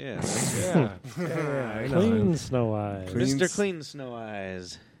Eyes. Yeah. Yeah, I know him. Clean Snow Eyes. Clean- Mr. Clean Snow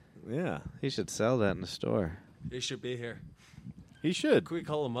Eyes. Yeah. He should sell that in the store. He should be here. He should. Can we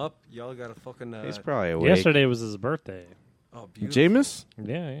call him up? Y'all got a fucking. He's probably awake. Yesterday was his birthday. Oh, beautiful. Jameis?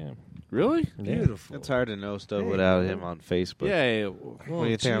 Yeah. Really? Yeah. Beautiful. It's hard to know stuff without him on Facebook. Yeah. What do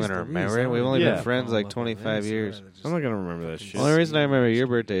you think I'm going to remember it? We've only Yeah. been friends like 25 years. I'm not going to remember that shit. The only reason I remember your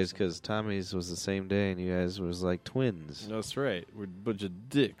birthday is because Tommy's was the same day and you guys was like twins. That's right. We're a bunch of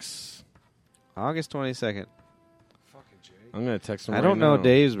dicks. August 22nd. I'm going to text him I right don't know now.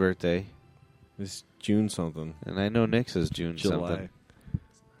 Dave's birthday, It's June something. and I know Nick's is June July. something.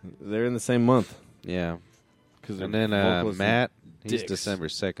 They're in the same month. Yeah. Cause And they're then vocalists Matt, and he's dicks. December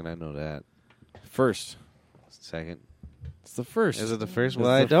 2nd. I know that. First. Second. It's the first. Is it the first? It's Well,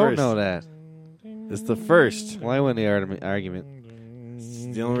 I the don't first. know that. It's the first. Why win the argument?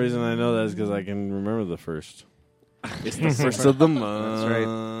 The only reason I know that is because I can remember the first. It's the first of the month. That's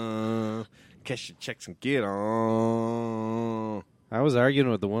right. Cash your checks and get on. I was arguing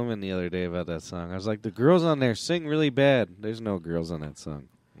with the woman the other day about that song. I was like, the girls on there sing really bad. There's no girls on that song.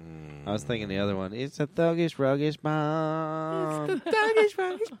 I was thinking the other one. It's the thuggish, ruggish bomb. It's the thuggish,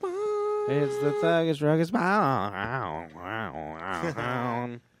 ruggish bomb. It's the thuggish, ruggish bomb.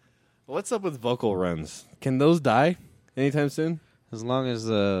 What's up with vocal runs? Can those die anytime soon? As long as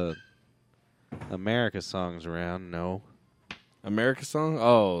the America song's around, no. America song?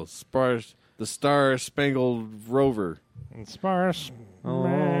 Oh, the Star Spangled Rover. Sparse Oh,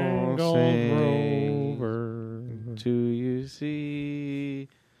 Mangled say, Rover. do you see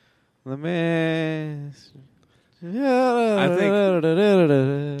the mess?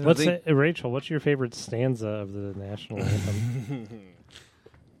 Rachel, what's your favorite stanza of the national anthem?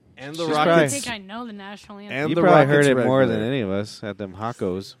 And the She's I Rockets. think I know the national anthem. And You the probably Rockets heard it Red more Glare. than any of us at them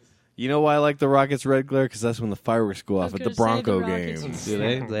Hacos. You know why I like the Rockets Red Glare? Because that's when the fireworks go I off was at the gonna say the Bronco Rockets. games. Do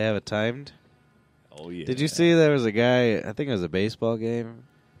they? Do they have it timed? Oh, yeah. Did you see there was a guy, I think it was a baseball game,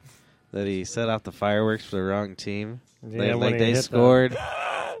 that he set off the fireworks for the wrong team? Yeah, when like he they hit scored,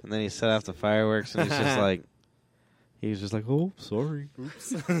 and then he set off the fireworks, and he's just like, he was just like, oh, sorry. Well,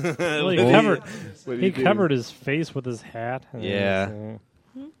 he What covered, do he you do? covered his face with his hat. Yeah.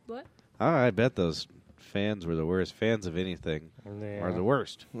 What? Oh, I bet those fans were the worst. Fans of anything are the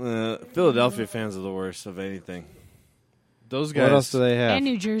worst. Philadelphia fans are the worst of anything. Those guys. What else do they have? And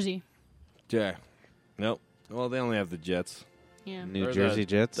New Jersey. Yeah. Nope. Well, they only have the Jets. Yeah. New Or Jersey the-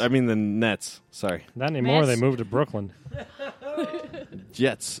 Jets? I mean, the Nets. Sorry. Not anymore. Mets. They moved to Brooklyn.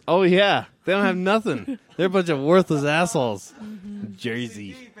 Jets. Oh, yeah. They don't have nothing. They're a bunch of worthless assholes.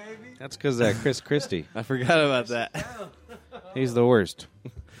 Jersey. That's because of that Chris Christie. I forgot about that. He's the worst.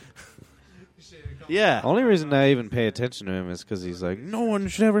 Yeah. Only reason I even pay attention to him is because he's like, no one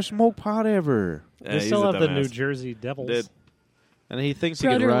should ever smoke pot ever. They still have the New Jersey Devils. Did- And he thinks he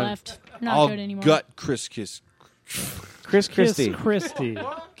can Broder run. left. Not I'll good anymore. gut Chris Kiss. Chris Christie. Kiss Christie.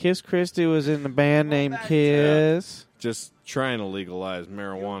 Kiss Christie was in the band named Kiss. Just trying to legalize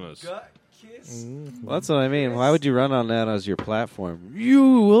marijuanas. Well, that's what I mean. Why would you run on that as your platform?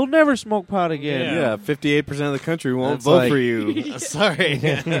 You will never smoke pot again. Yeah, 58% of the country won't That's vote like- for you. Sorry.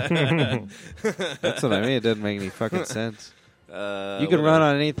 That's what I mean. It doesn't make any fucking sense. You can whatever. run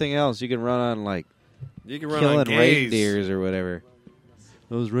on anything else. You can run on, like, You can run killing on gays. reindeers or whatever.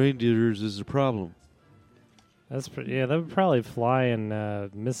 Those reindeers is a problem. That's that would probably fly in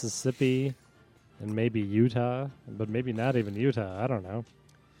Mississippi and maybe Utah, but maybe not even Utah. I don't know.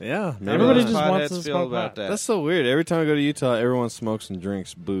 Yeah, maybe Everybody that's- just wants Potheads to feel smoke about pot. that. That's so weird. Every time I go to Utah, everyone smokes and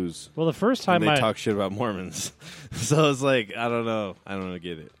drinks booze. Well, the first And time they talk shit about Mormons. So it's like, I don't know. I don't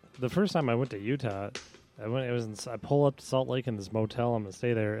get it. the first time I went to Utah, I pull up to Salt Lake in this motel. I'm gonna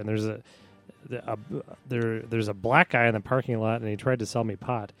stay there, and there's a black guy in the parking lot, and he tried to sell me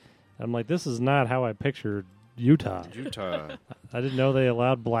pot. And I'm like, this is not how I pictured Utah. Utah. I didn't know they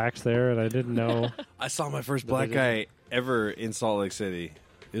allowed blacks there, and I didn't know. I saw my first black guy ever in Salt Lake City.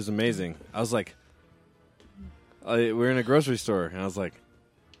 It was amazing. I was like, we're in a grocery store, and I was like,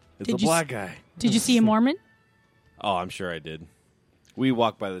 it's Did a you black guy. Did you see a Mormon? Oh, I'm sure I did. We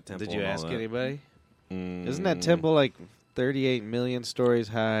walked by the temple. Did you and all ask that. anybody? Mm. Isn't that temple like 38 million stories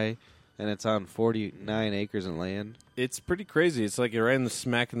high, and it's on 49 acres of land? It's pretty crazy. It's like you're right in the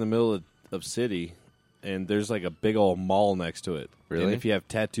smack in the middle of city, and there's like a big old mall next to it. Really? And if you have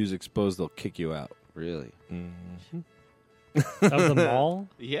tattoos exposed, they'll kick you out. Really? Of the mall.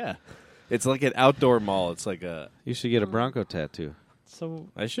 Yeah. It's like an outdoor mall. It's like a... You should get a Bronco tattoo. So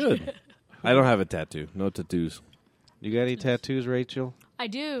I should. I don't have a tattoo. No tattoos. You got any tattoos, Rachel? I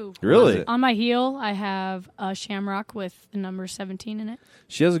do. Really? it? On my heel, I have a shamrock with the number 17 in it.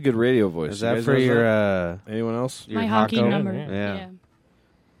 She has a good radio voice. Is You that guys for notice your that? Anyone else? your my hockey Hako? number. Yeah.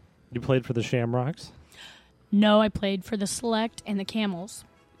 you played for the Shamrocks, No, I played for the Select and the Camels.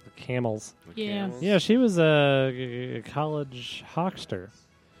 the Camels. Yeah. Yeah, she was a college Hawkster.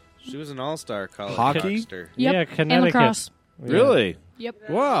 She was an all-star college Hockey? Hawkster. Yep. Yeah, And Connecticut. lacrosse. Yeah. Really? Yep.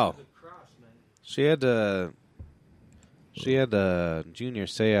 Wow. She had junior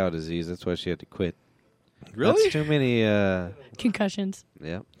Seau disease. That's why she had to quit. Really? That's too many. Concussions.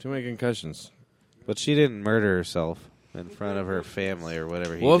 Yep. Too many concussions. But she didn't murder herself in front of her family or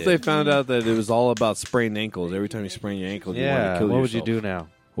whatever. Well, if they did. found out that it was all about sprained ankles, every time you sprain your ankle, you want to Yeah. kill What would you yourself. do now?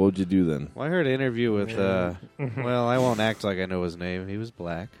 What would you do then? Well, I heard an interview with. Well, I won't act like I know his name. He was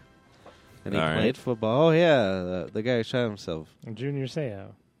black, and he All right. played football. Oh yeah, the guy who shot himself. Junior Seau.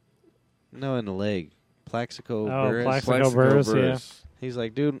 No, in the leg. Plaxico Oh, Burress. Plaxico Burress, yeah. He's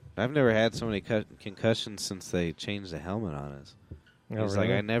like, dude, I've never had so many concussions since they changed the helmet on us. Oh, He's really? like,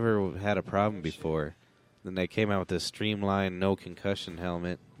 I never had a problem before. Then they came out with this streamlined, no concussion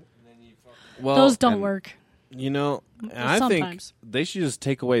helmet. Well, Those don't and- work. You know, and I think Sometimes. they should just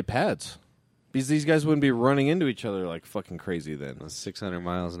take away pads. Because these guys wouldn't be running into each other like fucking crazy then. 600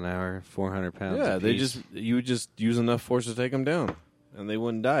 miles an hour, 400 pounds. Yeah, apiece. you would just use enough force to take them down, and they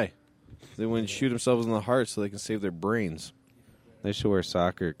wouldn't die. They wouldn't shoot themselves in the heart so they can save their brains. They should wear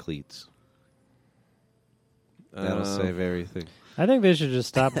soccer cleats. That'll save everything. I think they should just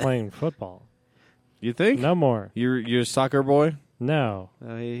stop playing football. You think? No more. You're a soccer boy? No.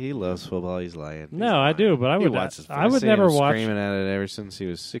 He loves football. He's lying. No, I do, but I He would. watches I would seen never him watch. screaming at it ever since he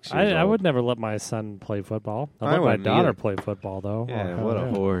was 6 years old. I would never let my son play football. I I let my wouldn't daughter either. play football, though. Yeah, Oh, what hell a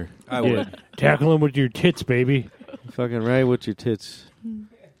yeah. whore. I Yeah. would. Tackle him with your tits, baby. Fucking right with your tits.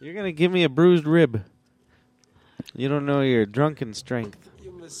 You're going to give me a bruised rib. You don't know your drunken strength.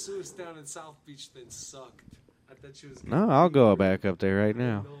 Your masseuse down in South Beach then sucked. I thought she was. No, I'll go back up there right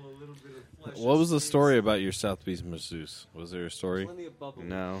now. What was the story about your South Beach masseuse? Was there a story?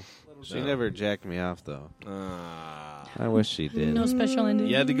 No. She No. never jacked me off, though. Ah. I wish she did. No special ending.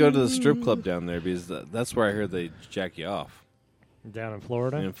 You had to go to the strip club down there because that's where I heard they jack you off. Down in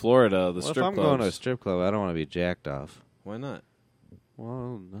Florida. In Florida, the Well, if strip I'm clubs. going to a strip club, I don't want to be jacked off. Why not?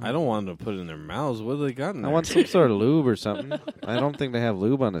 Well, no. I don't want them to put it in their mouths. What do they got in I there? want some sort of lube or something. I don't think they have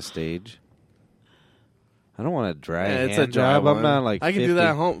lube on the stage. I don't want a dry Yeah, it's hand a dry job. one. I'm not like I can 50. do that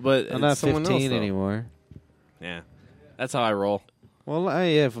at home, but I'm not it's someone 15 else, though. anymore. Yeah, that's how I roll. Well,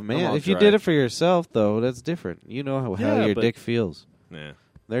 if all if you dry. did it for yourself, though, that's different. You know how Yeah, your but- dick feels. Yeah,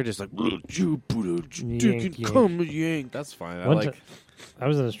 They're just like, you put a dick Yank, and yank. come yank. that's fine. I One like ti- I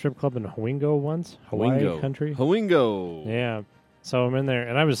was in a strip club in Hawingo once, Hawaii Hawingo. country. Hawingo. Yeah. So I'm in there,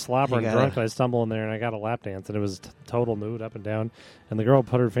 and I was slobbering You drunk, gotta- and I stumble in there, and I got a lap dance, and it was total nude up and down. And the girl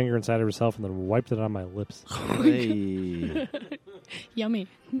put her finger inside of herself and then wiped it on my lips. Hey. Yummy.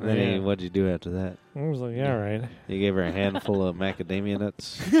 Hey, what'd you do after that? I was like, yeah, all right. You gave her a handful of macadamia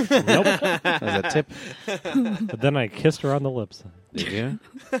nuts Nope. as a tip. But then I kissed her on the lips. Did you?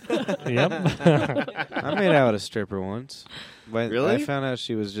 Yep. I made out with a stripper once. But Really? I found out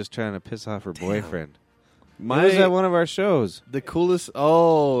she was just trying to piss off her boyfriend. My It was at one of our shows. the coolest.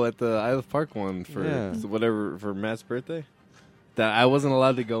 Oh, at the Isle of Park one for Yeah. whatever for Matt's birthday. That I wasn't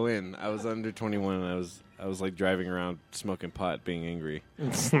allowed to go in. I was under 21, and I was like driving around smoking pot, being angry. I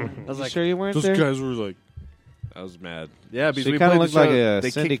was You like, sure you weren't those there? guys were like, I was mad. Yeah, because She we kind played of the looked like show. a They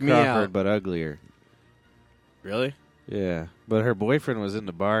Cindy kicked me Crawford, out. but uglier. Really? Yeah, but her boyfriend was in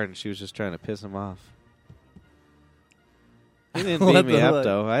the bar, and she was just trying to piss him off. He didn't What beat me the up, heck?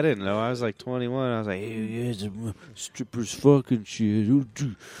 though. I didn't know. I was like 21. I was like, hey, yeah, the strippers fucking shit.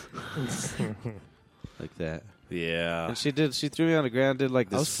 Like that. Yeah. And she threw me on the ground, did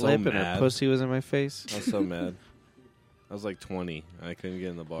like I was this so flip, and her mad. pussy was in my face. I was so mad. I was like 20. And I couldn't get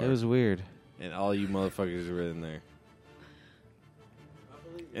in the bar. It was weird. And all you motherfuckers were in there.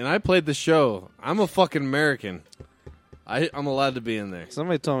 And I played the show. I'm a fucking American. I'm allowed to be in there.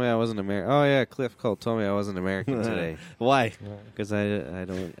 Somebody told me I wasn't American. Oh yeah, Cliff Cole told me I wasn't American today Why? because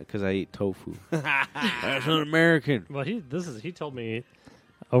I eat tofu. That's not American. Well, he told me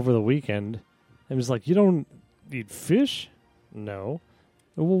over the weekend. He was like, "You don't eat fish?" No.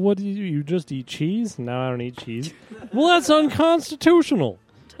 Well, what do you just eat cheese? No, I don't eat cheese. Well, that's unconstitutional.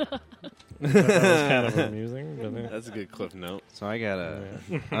 That was kind of amusing. But, That's a good cliff note. So I got a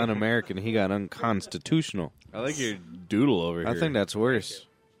un-American. He got unconstitutional. I like your doodle over here. I think that's worse.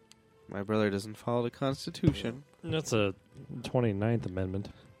 My brother doesn't follow the Constitution. that's a 29th Amendment.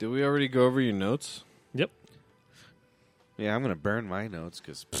 Did we already go over your notes? Yeah, I'm gonna burn my notes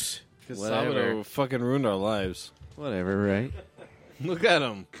because Because whatever. Salvador fucking ruined our lives. Whatever, right? Look at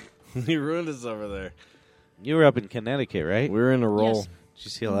him. He ruined us over there. You were up in Connecticut, right? We were in a roll. Yes. Did you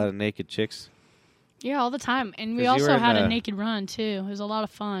see a lot of naked chicks? Yeah, all the time. And we 'Cause you also were in had the- a naked run, too. It was a lot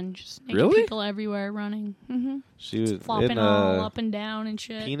of fun. Just naked Really? people everywhere running. Hmm. She was Flopping in all up and down and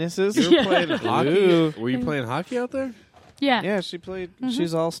shit. penises. You were playing Ooh. hockey? Were you playing hockey out there? Yeah. Yeah, she played.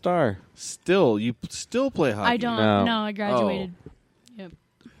 She's all star. Still, you still play hockey? I don't. No. No, I graduated.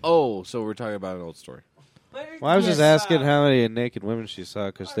 Oh, so we're talking about an old story. Well, I was just Yes. asking how many naked women she saw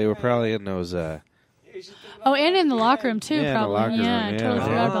because they were probably in those. Oh, and in the locker room, too, Yeah, in the probably. locker room, yeah, I yeah. totally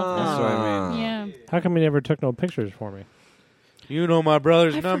forgot about That's that. what I mean. Yeah. How come you never took no pictures for me? You know my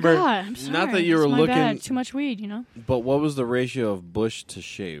brother's I number. forgot. I'm sorry. Not that you were It's my looking- bad. Too much weed, you know? But what was the ratio of bush to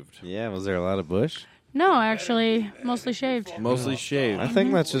shaved? Yeah, was there a lot of bush? No, actually, mostly shaved. Mostly shaved. I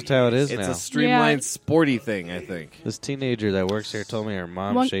think that's just how it is It's now. a streamlined, sporty thing, I think. This teenager that works here told me her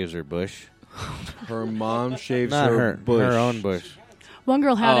mom One- shaves her bush. Her mom shaves Not her her, bush. her own bush. One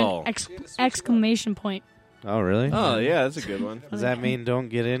girl had Oh. an exclamation point. Oh, really? Oh, yeah, that's a good one. Does that mean don't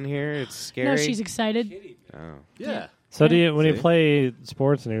get in here? It's scary. No, she's excited. Oh. Yeah. So do you when you See? play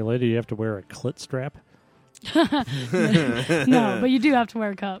sports and you're lady, you have to wear a clit strap? No, but you do have to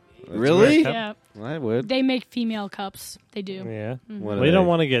wear a cup. Really? Yeah, I would. they make female cups. They do. Yeah. What Well, are you don't they?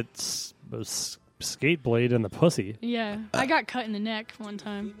 want to get skate blade in the pussy. Yeah, I got cut in the neck one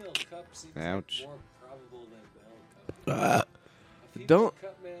time. Ouch. Don't.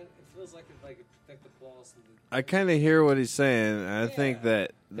 Cup, man, it feels like it protect the balls. I kind of hear what he's saying. I think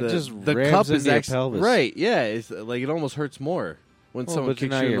that the just the rams cup is into your actually pelvis. right. Yeah, it's like it almost hurts more when Well, someone but you're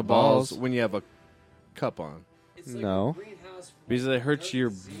kicks not you in your the balls balls. when you have a cup on No. because it hurts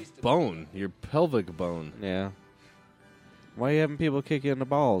your bone, your pelvic bone. Yeah. Why are you having people kick you in the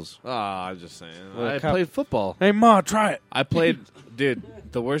balls? Ah, I'm just saying. Well, I cup- played football. Hey, Ma, try it. I played, dude.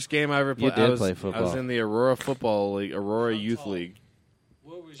 The worst game I ever played. did I was, play I was football. in the Aurora Football League, Aurora Youth League.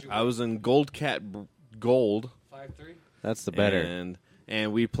 What was your I was in Gold Cat Gold, 5'3"? That's the better.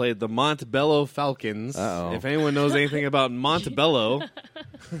 and we played the Montebello Falcons. Uh-oh. If anyone knows anything about Montebello,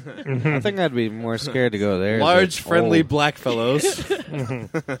 I think I'd be more scared to go there. large, It's friendly old. black fellows.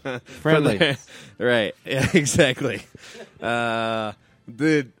 friendly. Right. Yeah, exactly.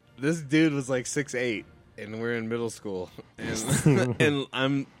 Dude, this dude was like 6'8", and we're in middle school, and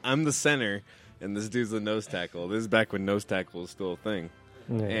and I'm the center, and this dude's the nose tackle. This is back when nose tackle was still a thing,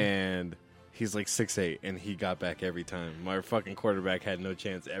 Yeah. and he's like 6'8", and he got back every time. My fucking quarterback had no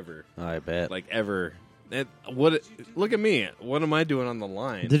chance ever, I bet. like ever. Look at me. What am I doing on the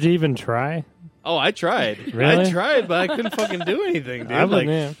line? Did you even try? Oh, I tried. Really? I tried, but I couldn't fucking do anything, dude. I Like,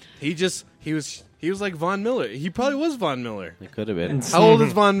 wouldn't. he was like Von Miller. He probably was Von Miller. It could have been. How old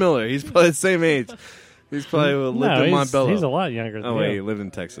is Von Miller? He's probably the same age. He's probably lived No, in he's Montbello. a lot younger than Oh wait, he you. lived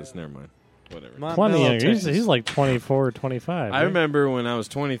in Texas. Never mind. Whatever. Plenty Montbello, younger. He's, Texas. he's like 24, 25. I right? remember when I was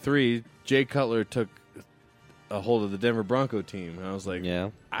 23, Jay Cutler took a hold of the Denver Bronco team. And I was like, Yeah.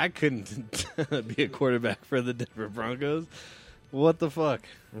 I couldn't be a quarterback for the Denver Broncos. What the fuck?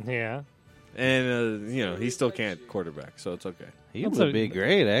 Yeah. And he still can't quarterback, so it's okay. He That's would a- be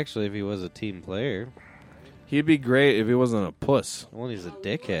great, actually, if he was a team player. He'd be great if he wasn't a puss. Well, he's a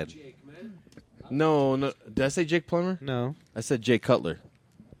dickhead. No. Did I say Jake Plummer? No. I said Jay Cutler.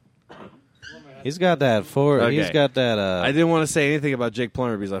 He's got that Okay. He's got that, I didn't want to say anything about Jake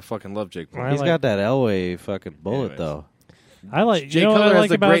Plummer because I fucking love Jake Plummer. I he's like- got that Elway fucking bullet, Anyways. though. I like. Jay you know what Cutler I has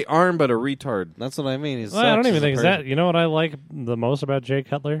like a about, great arm, but a retard. That's what I mean. He's Well, I don't even think it's that. You know what I like the most about Jay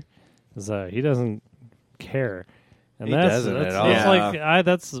Cutler is he doesn't care. And He that's, doesn't that's, at all. that's Yeah. like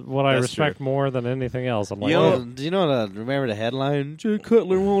that's what I That's respect true. more than anything else. I'm like, You know- Well, do you know remember the headline? Jay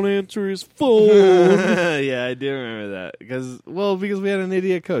Cutler won't answer his phone. Yeah, I do remember that because we had an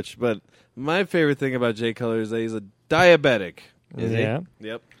idiot coach. But my favorite thing about Jay Cutler is that he's a diabetic. Is he? yeah.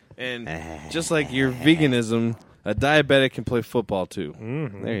 Yep, and just like your veganism, a diabetic can play football too.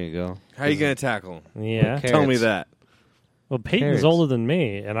 Mhm. There you go. How are you gonna tackle him? Yeah. Okay. Tell me Carrots. that. Well, Peyton's Carrots. older than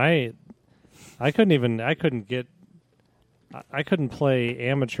me, and I couldn't play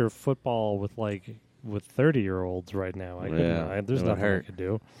amateur football with 30-year-olds right now. I couldn't. Yeah, There's it would nothing I hurt. could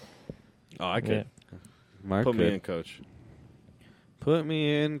do. Oh, I could Mark put me could. in, coach. Put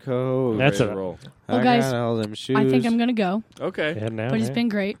me in, coach. That's Ready to a- roll. Well, I guys, got all them shoes. I think I'm gonna go, Okay. Heading out, but it's yeah. been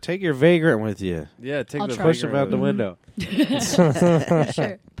great. Take your vagrant with you. Yeah, take I'll the try. Push him out the Mhm. window.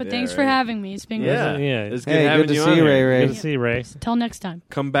 Sure. But Yeah, thanks for right. having me. It's been Yeah, great. Yeah. It's good Hey, having good to you see on you, here. Ray Ray. Good to see you, Ray. Till next time.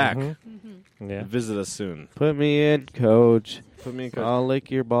 Come back. Mhm. Yeah. Visit us soon. Put me in, coach. Put me in, coach. I'll lick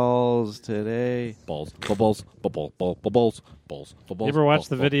your balls today. Balls, balls, balls, balls, balls, balls. You ever watch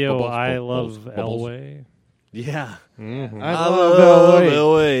the video "I Love Elway"? Yeah. Mm-hmm. I I love love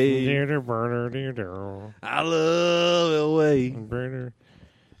Elway. Elway. I love Elway. Burner.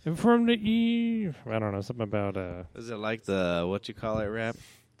 And from the eve, I don't know, something about Is it like the what you call it rap?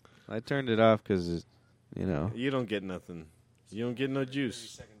 I turned it off because, You don't get nothing. You don't get no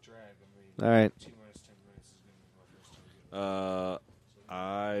juice. All right.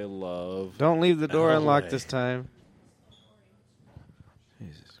 I love. Don't leave the door Elway. unlocked this time.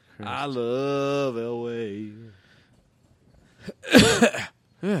 Jesus Christ. I love Elway.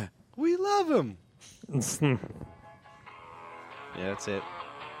 Yeah. We love him. Yeah, that's it.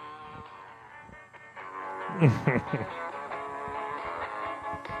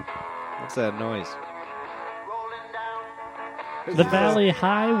 What's that noise? the Valley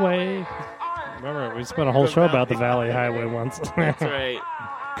Highway. Remember, we spent a whole show about the Valley Highway once. That's right.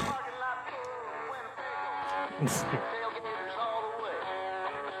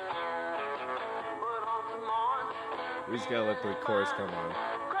 We just gotta let the chorus come on.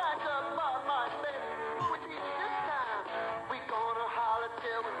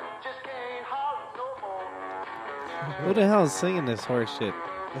 Who the hell is singing this horse shit?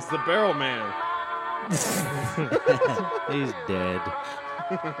 It's the Barrel Man. He's dead.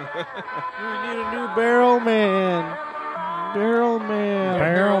 We need a new barrel man. Barrel man.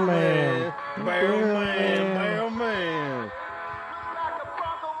 Barrel man. Barrel man.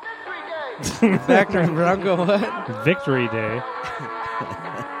 Dr. Bronco what? Victory Day.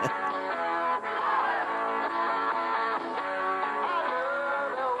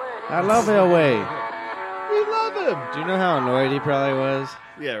 I love Elway. We love him. Do you know how annoyed he probably was?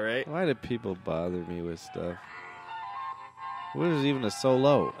 Yeah, right. Why do people bother me with stuff? What is even a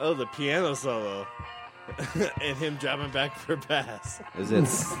solo? Oh, the piano solo. And him dropping back for a pass. Is it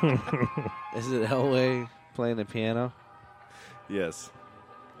Elway playing the piano? Yes.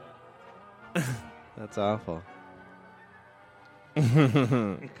 That's awful.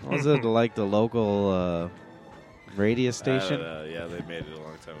 Was it like the local radio station? Yeah, they made it a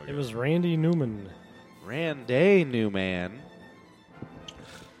long time ago. It was Randy Newman. Randy Newman.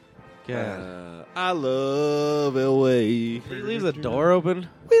 God. I love Elway. Can you leave the door open?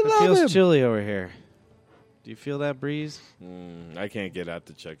 We It love feels him. chilly over here. Do you feel that breeze? I can't get out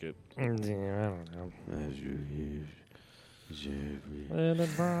to check it. Yeah, I don't know. And the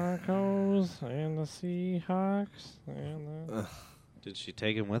Broncos and the Seahawks and the... Did she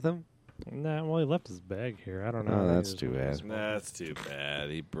take him with him? Nah, well, he left his bag here. I don't know. Oh, I think that's it was too one of bad. his- That's too bad.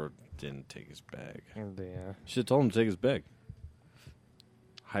 He didn't take his bag. Yeah. Should have told him to take his bag.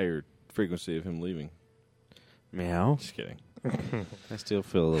 Higher frequency of him leaving. Meow. Just kidding. I still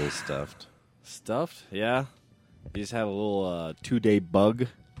feel a little stuffed. Stuffed? Yeah. You just had a little 2-day bug.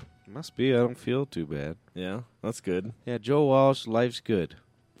 Must be. I don't feel too bad. Yeah, that's good. Yeah, Joe Walsh, life's good.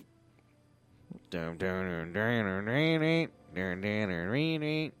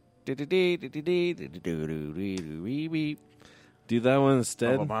 Do that one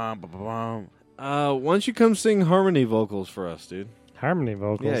instead. Why don't you come sing harmony vocals for us, dude? Harmony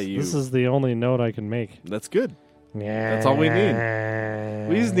vocals. Yeah, This is the only note I can make. That's good. Yeah. That's all we need.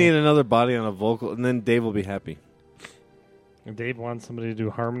 We just need another body on a vocal, and then Dave will be happy. Dave wants somebody to do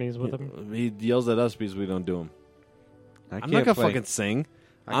harmonies with him. He yells at us because we don't do them. I I'm not can't gonna play. fucking sing.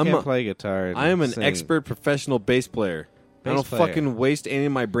 I can't play guitar. And I am an sing. expert professional bass player. I Bass don't player. fucking waste any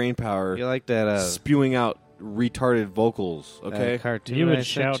of my brain power You like that spewing out retarded vocals. Okay. cartoon You I would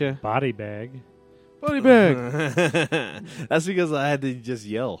sent shout you? body bag. Body bag. That's because I had to just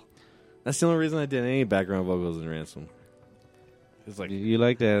yell. That's the only reason I did any background vocals in Ransom. It's like You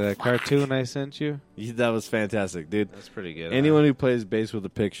like that cartoon I sent you? that was fantastic, dude. That's pretty good. Anyone who plays bass with a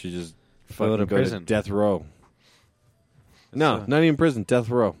pick should just fucking to go prison. to death row. No, So- not even prison. Death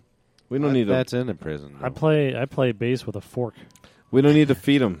row. We don't need to. That's in the prison. I play bass with a fork. We don't need to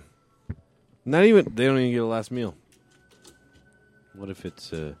feed them. Not even. They don't even get a last meal. What if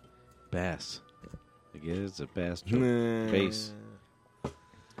it's bass? I guess it's a bass. Bass.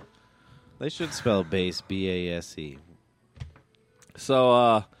 They should spell bass B-A-S-E.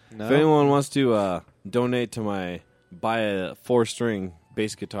 So, No? if anyone wants to donate to my buy a 4-string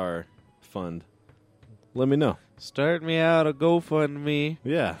bass guitar fund, let me know. Start me out a GoFundMe.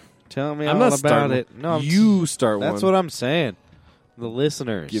 Yeah, Tell me I'm all not about starting. it. No, you start one. That's what I'm saying. The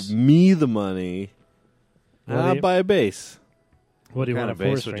listeners. Give me the money. And What do I'll you- buy a bass. What do you What kind want of a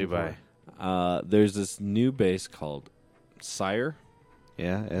bass 4-string would you for? buy? There's this new bass called Sire,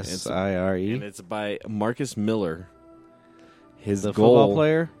 Yeah, and S-I-R-E. it's by Marcus Miller. His The goal, football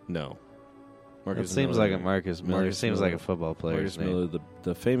player? No, It seems Miller. like a Marcus Miller. Marcus It seems Miller. like a football player's Marcus name. Miller,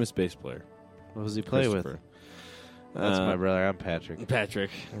 the famous bass player. What does he play with? Christopher. That's my brother. I'm Patrick. Patrick.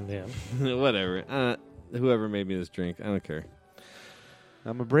 Yeah. Whatever. Whoever made me this drink, I don't care.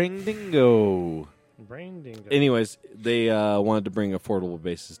 I'm a bring dingo. Brain dingo. Anyways, they wanted to bring affordable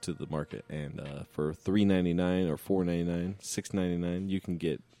basses to the market, and for $3.99 or $4.99, $6.99, you can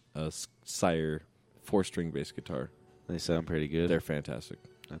get a Sire 4-string bass guitar. They sound pretty good. They're fantastic.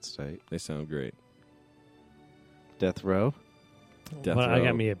 That's tight. They sound great. Death Row. Death Well, I Row.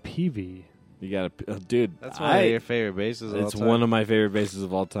 got me a PV. You got to, dude. That's one of your favorite basses. It's one of my favorite basses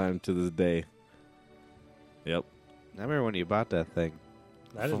of all time to this day. Yep, I remember when you bought that thing.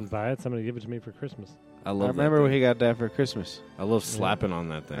 I didn't buy it. Somebody gave it to me for Christmas. I I love. remember that when thing. he got that for Christmas. I love slapping on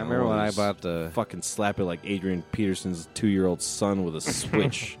that thing. I remember when I just bought the. fucking slap it like Adrian Peterson's 2-year-old son with a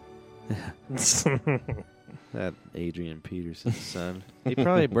switch. That Adrian Peterson's son. He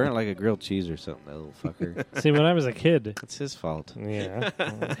probably burnt like a grilled cheese or something, that little fucker. See, when I was a kid, It's his fault. yeah,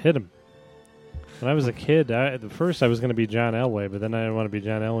 hit him. When I was a kid, at first I was going to be John Elway, but then I didn't want to be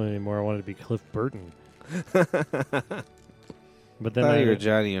John Elway anymore. I wanted to be Cliff Burton. But I then thought you were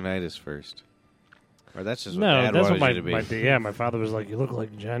Johnny Unitas first. Or that's just what No, Dad that's wanted what you to be. my father was like, you look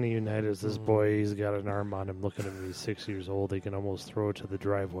like Johnny Unitas. This boy, he's got an arm on him. Look at him. He's 6 years old. He can almost throw it to the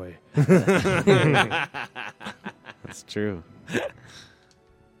driveway. That's true.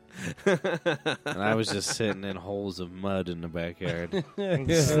 And I was just sitting in holes of mud in the backyard.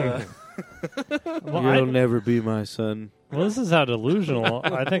 You'll never be my son. Well, this is how delusional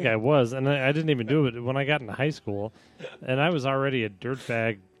I think I was. And I didn't even do it when I got into high school. And I was already a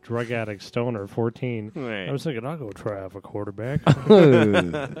dirtbag, drug addict, stoner, 14. Right. I was thinking, I'll go try out for quarterback.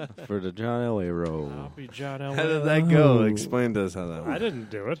 For the John Elway role. I'll be John Elway. How did that go? Explain to us how that I went. didn't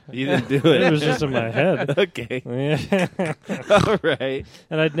do it. You didn't do it. It was just in my head. Okay. Yeah. All right.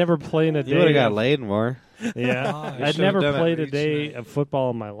 And I'd never played a day. You would have got laid more. Yeah. Oh, I'd should've never done it played a each day night. of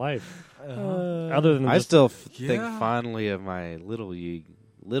football in my life. Uh-huh. Other than I just, still think Yeah. fondly of my little league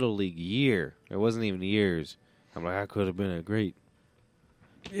year. It wasn't even years. I'm like, I could have been a great.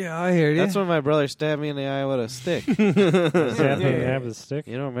 Yeah, I hear you. That's when my brother stabbed me in the eye with a stick. sadly have a stick.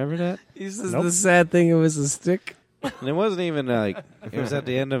 You don't remember that? He says Nope. the sad thing, it was a stick. And it wasn't even like it was at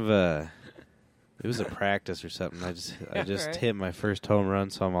the end of it was a practice or something. I just right. hit my first home run,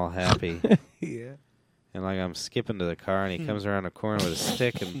 so I'm all happy. Yeah. And like I'm skipping to the car, and he comes around the corner with a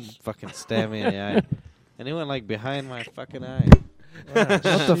stick and fucking stabbed me in the eye. And he went like behind my fucking eye. What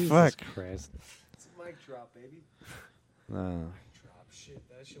the fuck? Christ. It's a mic drop, baby. No. Drop shit.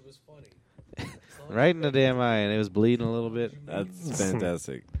 That shit was funny. Right in the damn eye, and it was bleeding a little bit. That's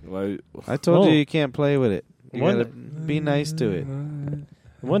fantastic. Why? I told Oh. you can't play with it. You What? gotta be nice to it.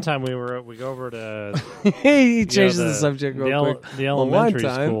 One time we go over to He changes the the subject the, real quick. the Well, one elementary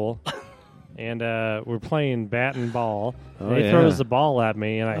time- school, and we're playing bat and ball. Oh, and he yeah. throws the ball at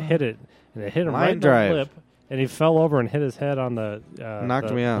me, and I hit it, and it hit him Line right in drive. the lip. And he fell over and hit his head on the Knocked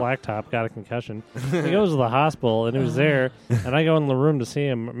the me out. blacktop, got a concussion. He goes to the hospital, and he was there. And I go in the room to see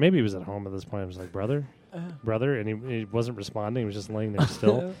him. Maybe he was at home at this point. I was like, brother, and he wasn't responding. He was just laying there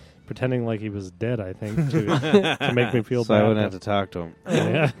still, pretending like he was dead. I think to make me feel So I bad. wouldn't have to talk to him.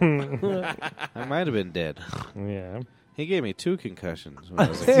 Yeah, I might have been dead. yeah. He gave me 2 concussions when I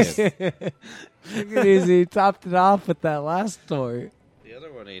was a kid. Look at easy. He topped it off with that last story. The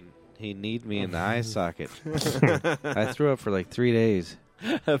other one, he kneed me in the eye socket. I threw up for like 3 days.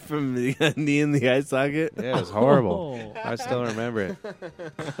 From the knee in the eye socket? Yeah, it was horrible. I still remember it.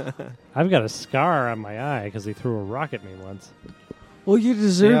 I've got a scar on my eye because he threw a rock at me once. Well, you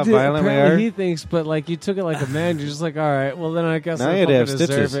deserved how it. violent we Apparently, are? he thinks, but like you took it like a man. You're just like, all right. Well, then I guess Now I you'd fucking have deserve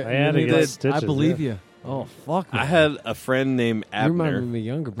stitches. it. I had And to you get did. stitches, I believe yeah. you. Oh fuck! I man. had a friend named You remind me Abner. of my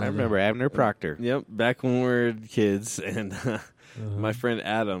younger brother. I remember Abner Proctor. Yep, back when we were kids, and Uh-huh. my friend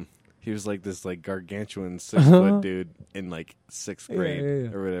Adam, he was like this like gargantuan 6-foot dude in like 6th Yeah, grade yeah,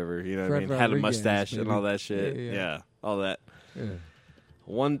 yeah. or whatever. You know what Fred I mean? Had a Rodriguez, mustache and baby. all that shit. Yeah, Yeah, yeah. all that. Yeah.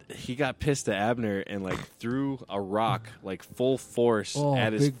 He got pissed at Abner and like threw a rock like full force Oh,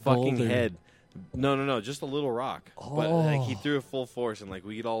 at his big fucking boulder. head. No, just a little rock. But like he threw it full force and like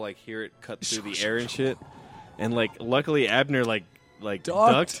we could all like hear it cut through the air and shit. And like luckily Abner like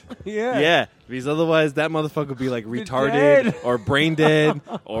ducked. Yeah. Yeah, because otherwise that motherfucker would be like retarded dead. or brain dead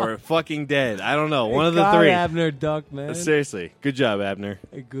or fucking dead. I don't know. One of the God, 3. Abner duck, man. Seriously, good job, Abner.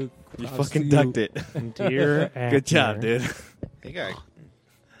 Hey, good. You props fucking to ducked it. Dear Good job, Abner. dude. He got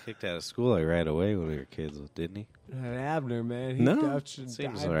kicked out of school like right away when we were kids, didn't he? Abner, man. He No. ducked and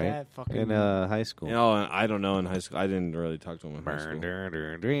Seems died right. that fucking. In high school. You know, I don't know in high school. I didn't really talk to him in high school.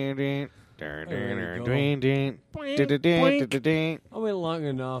 I went long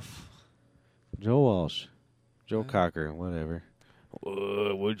enough. Joe Walsh. Joe Cocker, whatever.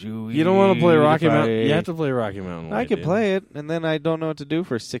 Would you You don't want to play Rocky if Mountain. I- You have to play Rocky Mountain. I Way, can dude. play it, and then I don't know what to do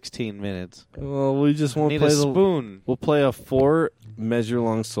for 16 minutes. Well, we just won't Need play a the. spoon. We'll play a 4 measure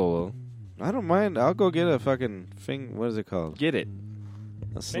long solo. I don't mind. I'll go get a fucking what is it called? Get it?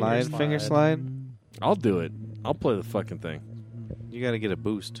 A slide, finger slide. slide. I'll do it. I'll play the fucking thing. You got to get a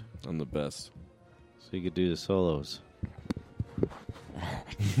boost I'm the best. so you could do the solos.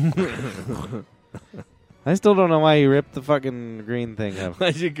 I still don't know why you ripped the fucking green thing up.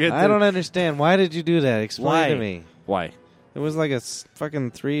 I don't understand. Why did you do that? Explain Why? to me. Why? It was like a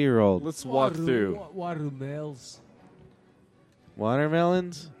fucking 3-year-old. Let's walk through. Watermelons.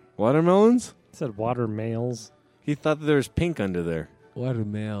 Watermelons? Watermelons? It said water males. He thought that there was pink under there.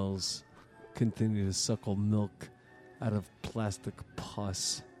 Watermelons continue to suckle milk out of plastic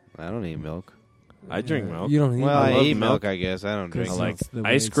pus. I don't eat milk. I drink milk. You don't eat Well, I I love eat milk. milk, I guess. I don't drink Because I milk. like the way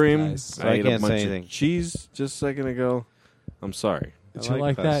ice it's cream. nice. I ate can't a bunch say of anything. cheese just a second ago. I'm sorry. Did I you like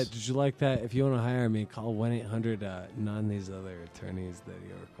like pus. that? Did you like that? If you want to hire me, call 1-800 none these other attorneys that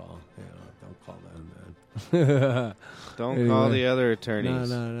you ever call. You know, don't call them, man. Don't call Anyway. the other No, attorneys.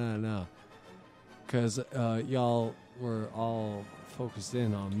 no. because y'all were all focused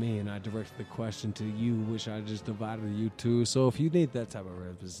in on me, and I directed the question to you, which I just divided you two. So if you need that type of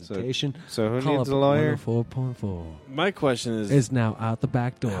representation, So who call needs up a lawyer? 4.4. My question is, It's now out the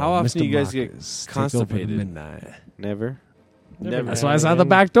back door. How often Mr. do you guys get Marcus, take over the constipated? midnight. Never. Never. That's why it's out the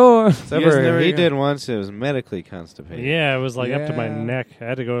back door. Except You guys for never he got- did once. It was medically constipated. Yeah, it was like up to my Yeah. neck. I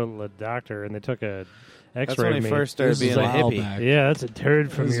had to go to the doctor, and they took a That's X-ray when of he me. first started This being is a a while hippie. back. Yeah, that's a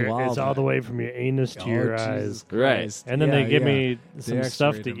turd from This is your. wild It's all back. the way from your anus to Oh, your Jesus eyes. Right. Christ. And then Yeah, they give yeah. me They some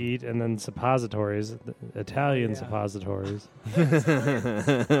stuff X-rayed to him. eat, and then suppositories, Italian suppositories,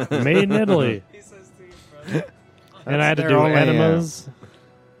 right. made in Italy. And I had to their do only, enemas.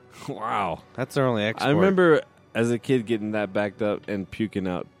 Wow. That's their only export. I remember as a kid getting that backed up and puking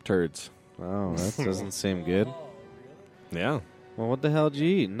out turds. Oh, that doesn't seem good. Yeah. Well, what the hell did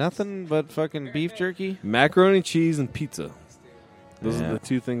you eat? Nothing but fucking beef jerky? Macaroni, cheese, and pizza. Those Yeah. are the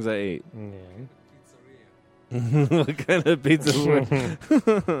two things I ate. Yeah. What kind of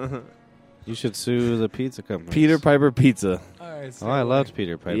pizza? You should sue the pizza company. Peter Piper Pizza. All right, Oh, I loved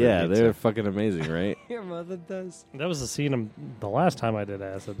Peter Piper. Yeah, pizza. they're fucking amazing, right? Your mother does. That was the scene the last time I did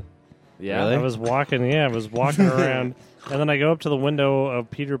acid. Yeah. Really? I was walking around, and then I go up to the window of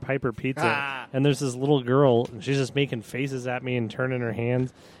Peter Piper Pizza, and there's this little girl, and she's just making faces at me and turning her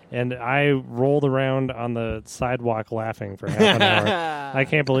hands, and I rolled around on the sidewalk laughing for half an hour. I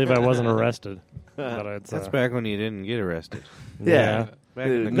can't believe I wasn't arrested. But it's, That's back when you didn't get arrested. Yeah. Back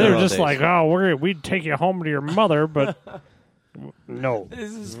in the They They good were old just days. like, "Oh, we'd take you home to your mother," but no.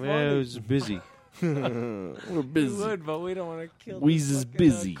 This is Well, I was busy. We're We busy. would, but we don't want to kill Wheeze the is fucking,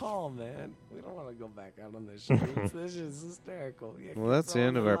 busy. call, man. We don't want to go back out on this shit. This is hysterical. Yeah, Well, that's the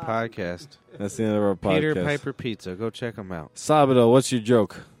end of our podcast. That's the end of our podcast. Peter Piper Pizza. Go check them out. Sabado, what's your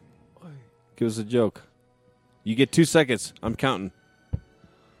joke? Give us a joke. You get 2 seconds. I'm counting.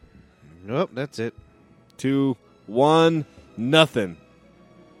 Nope, that's it. 2, 1, nothing.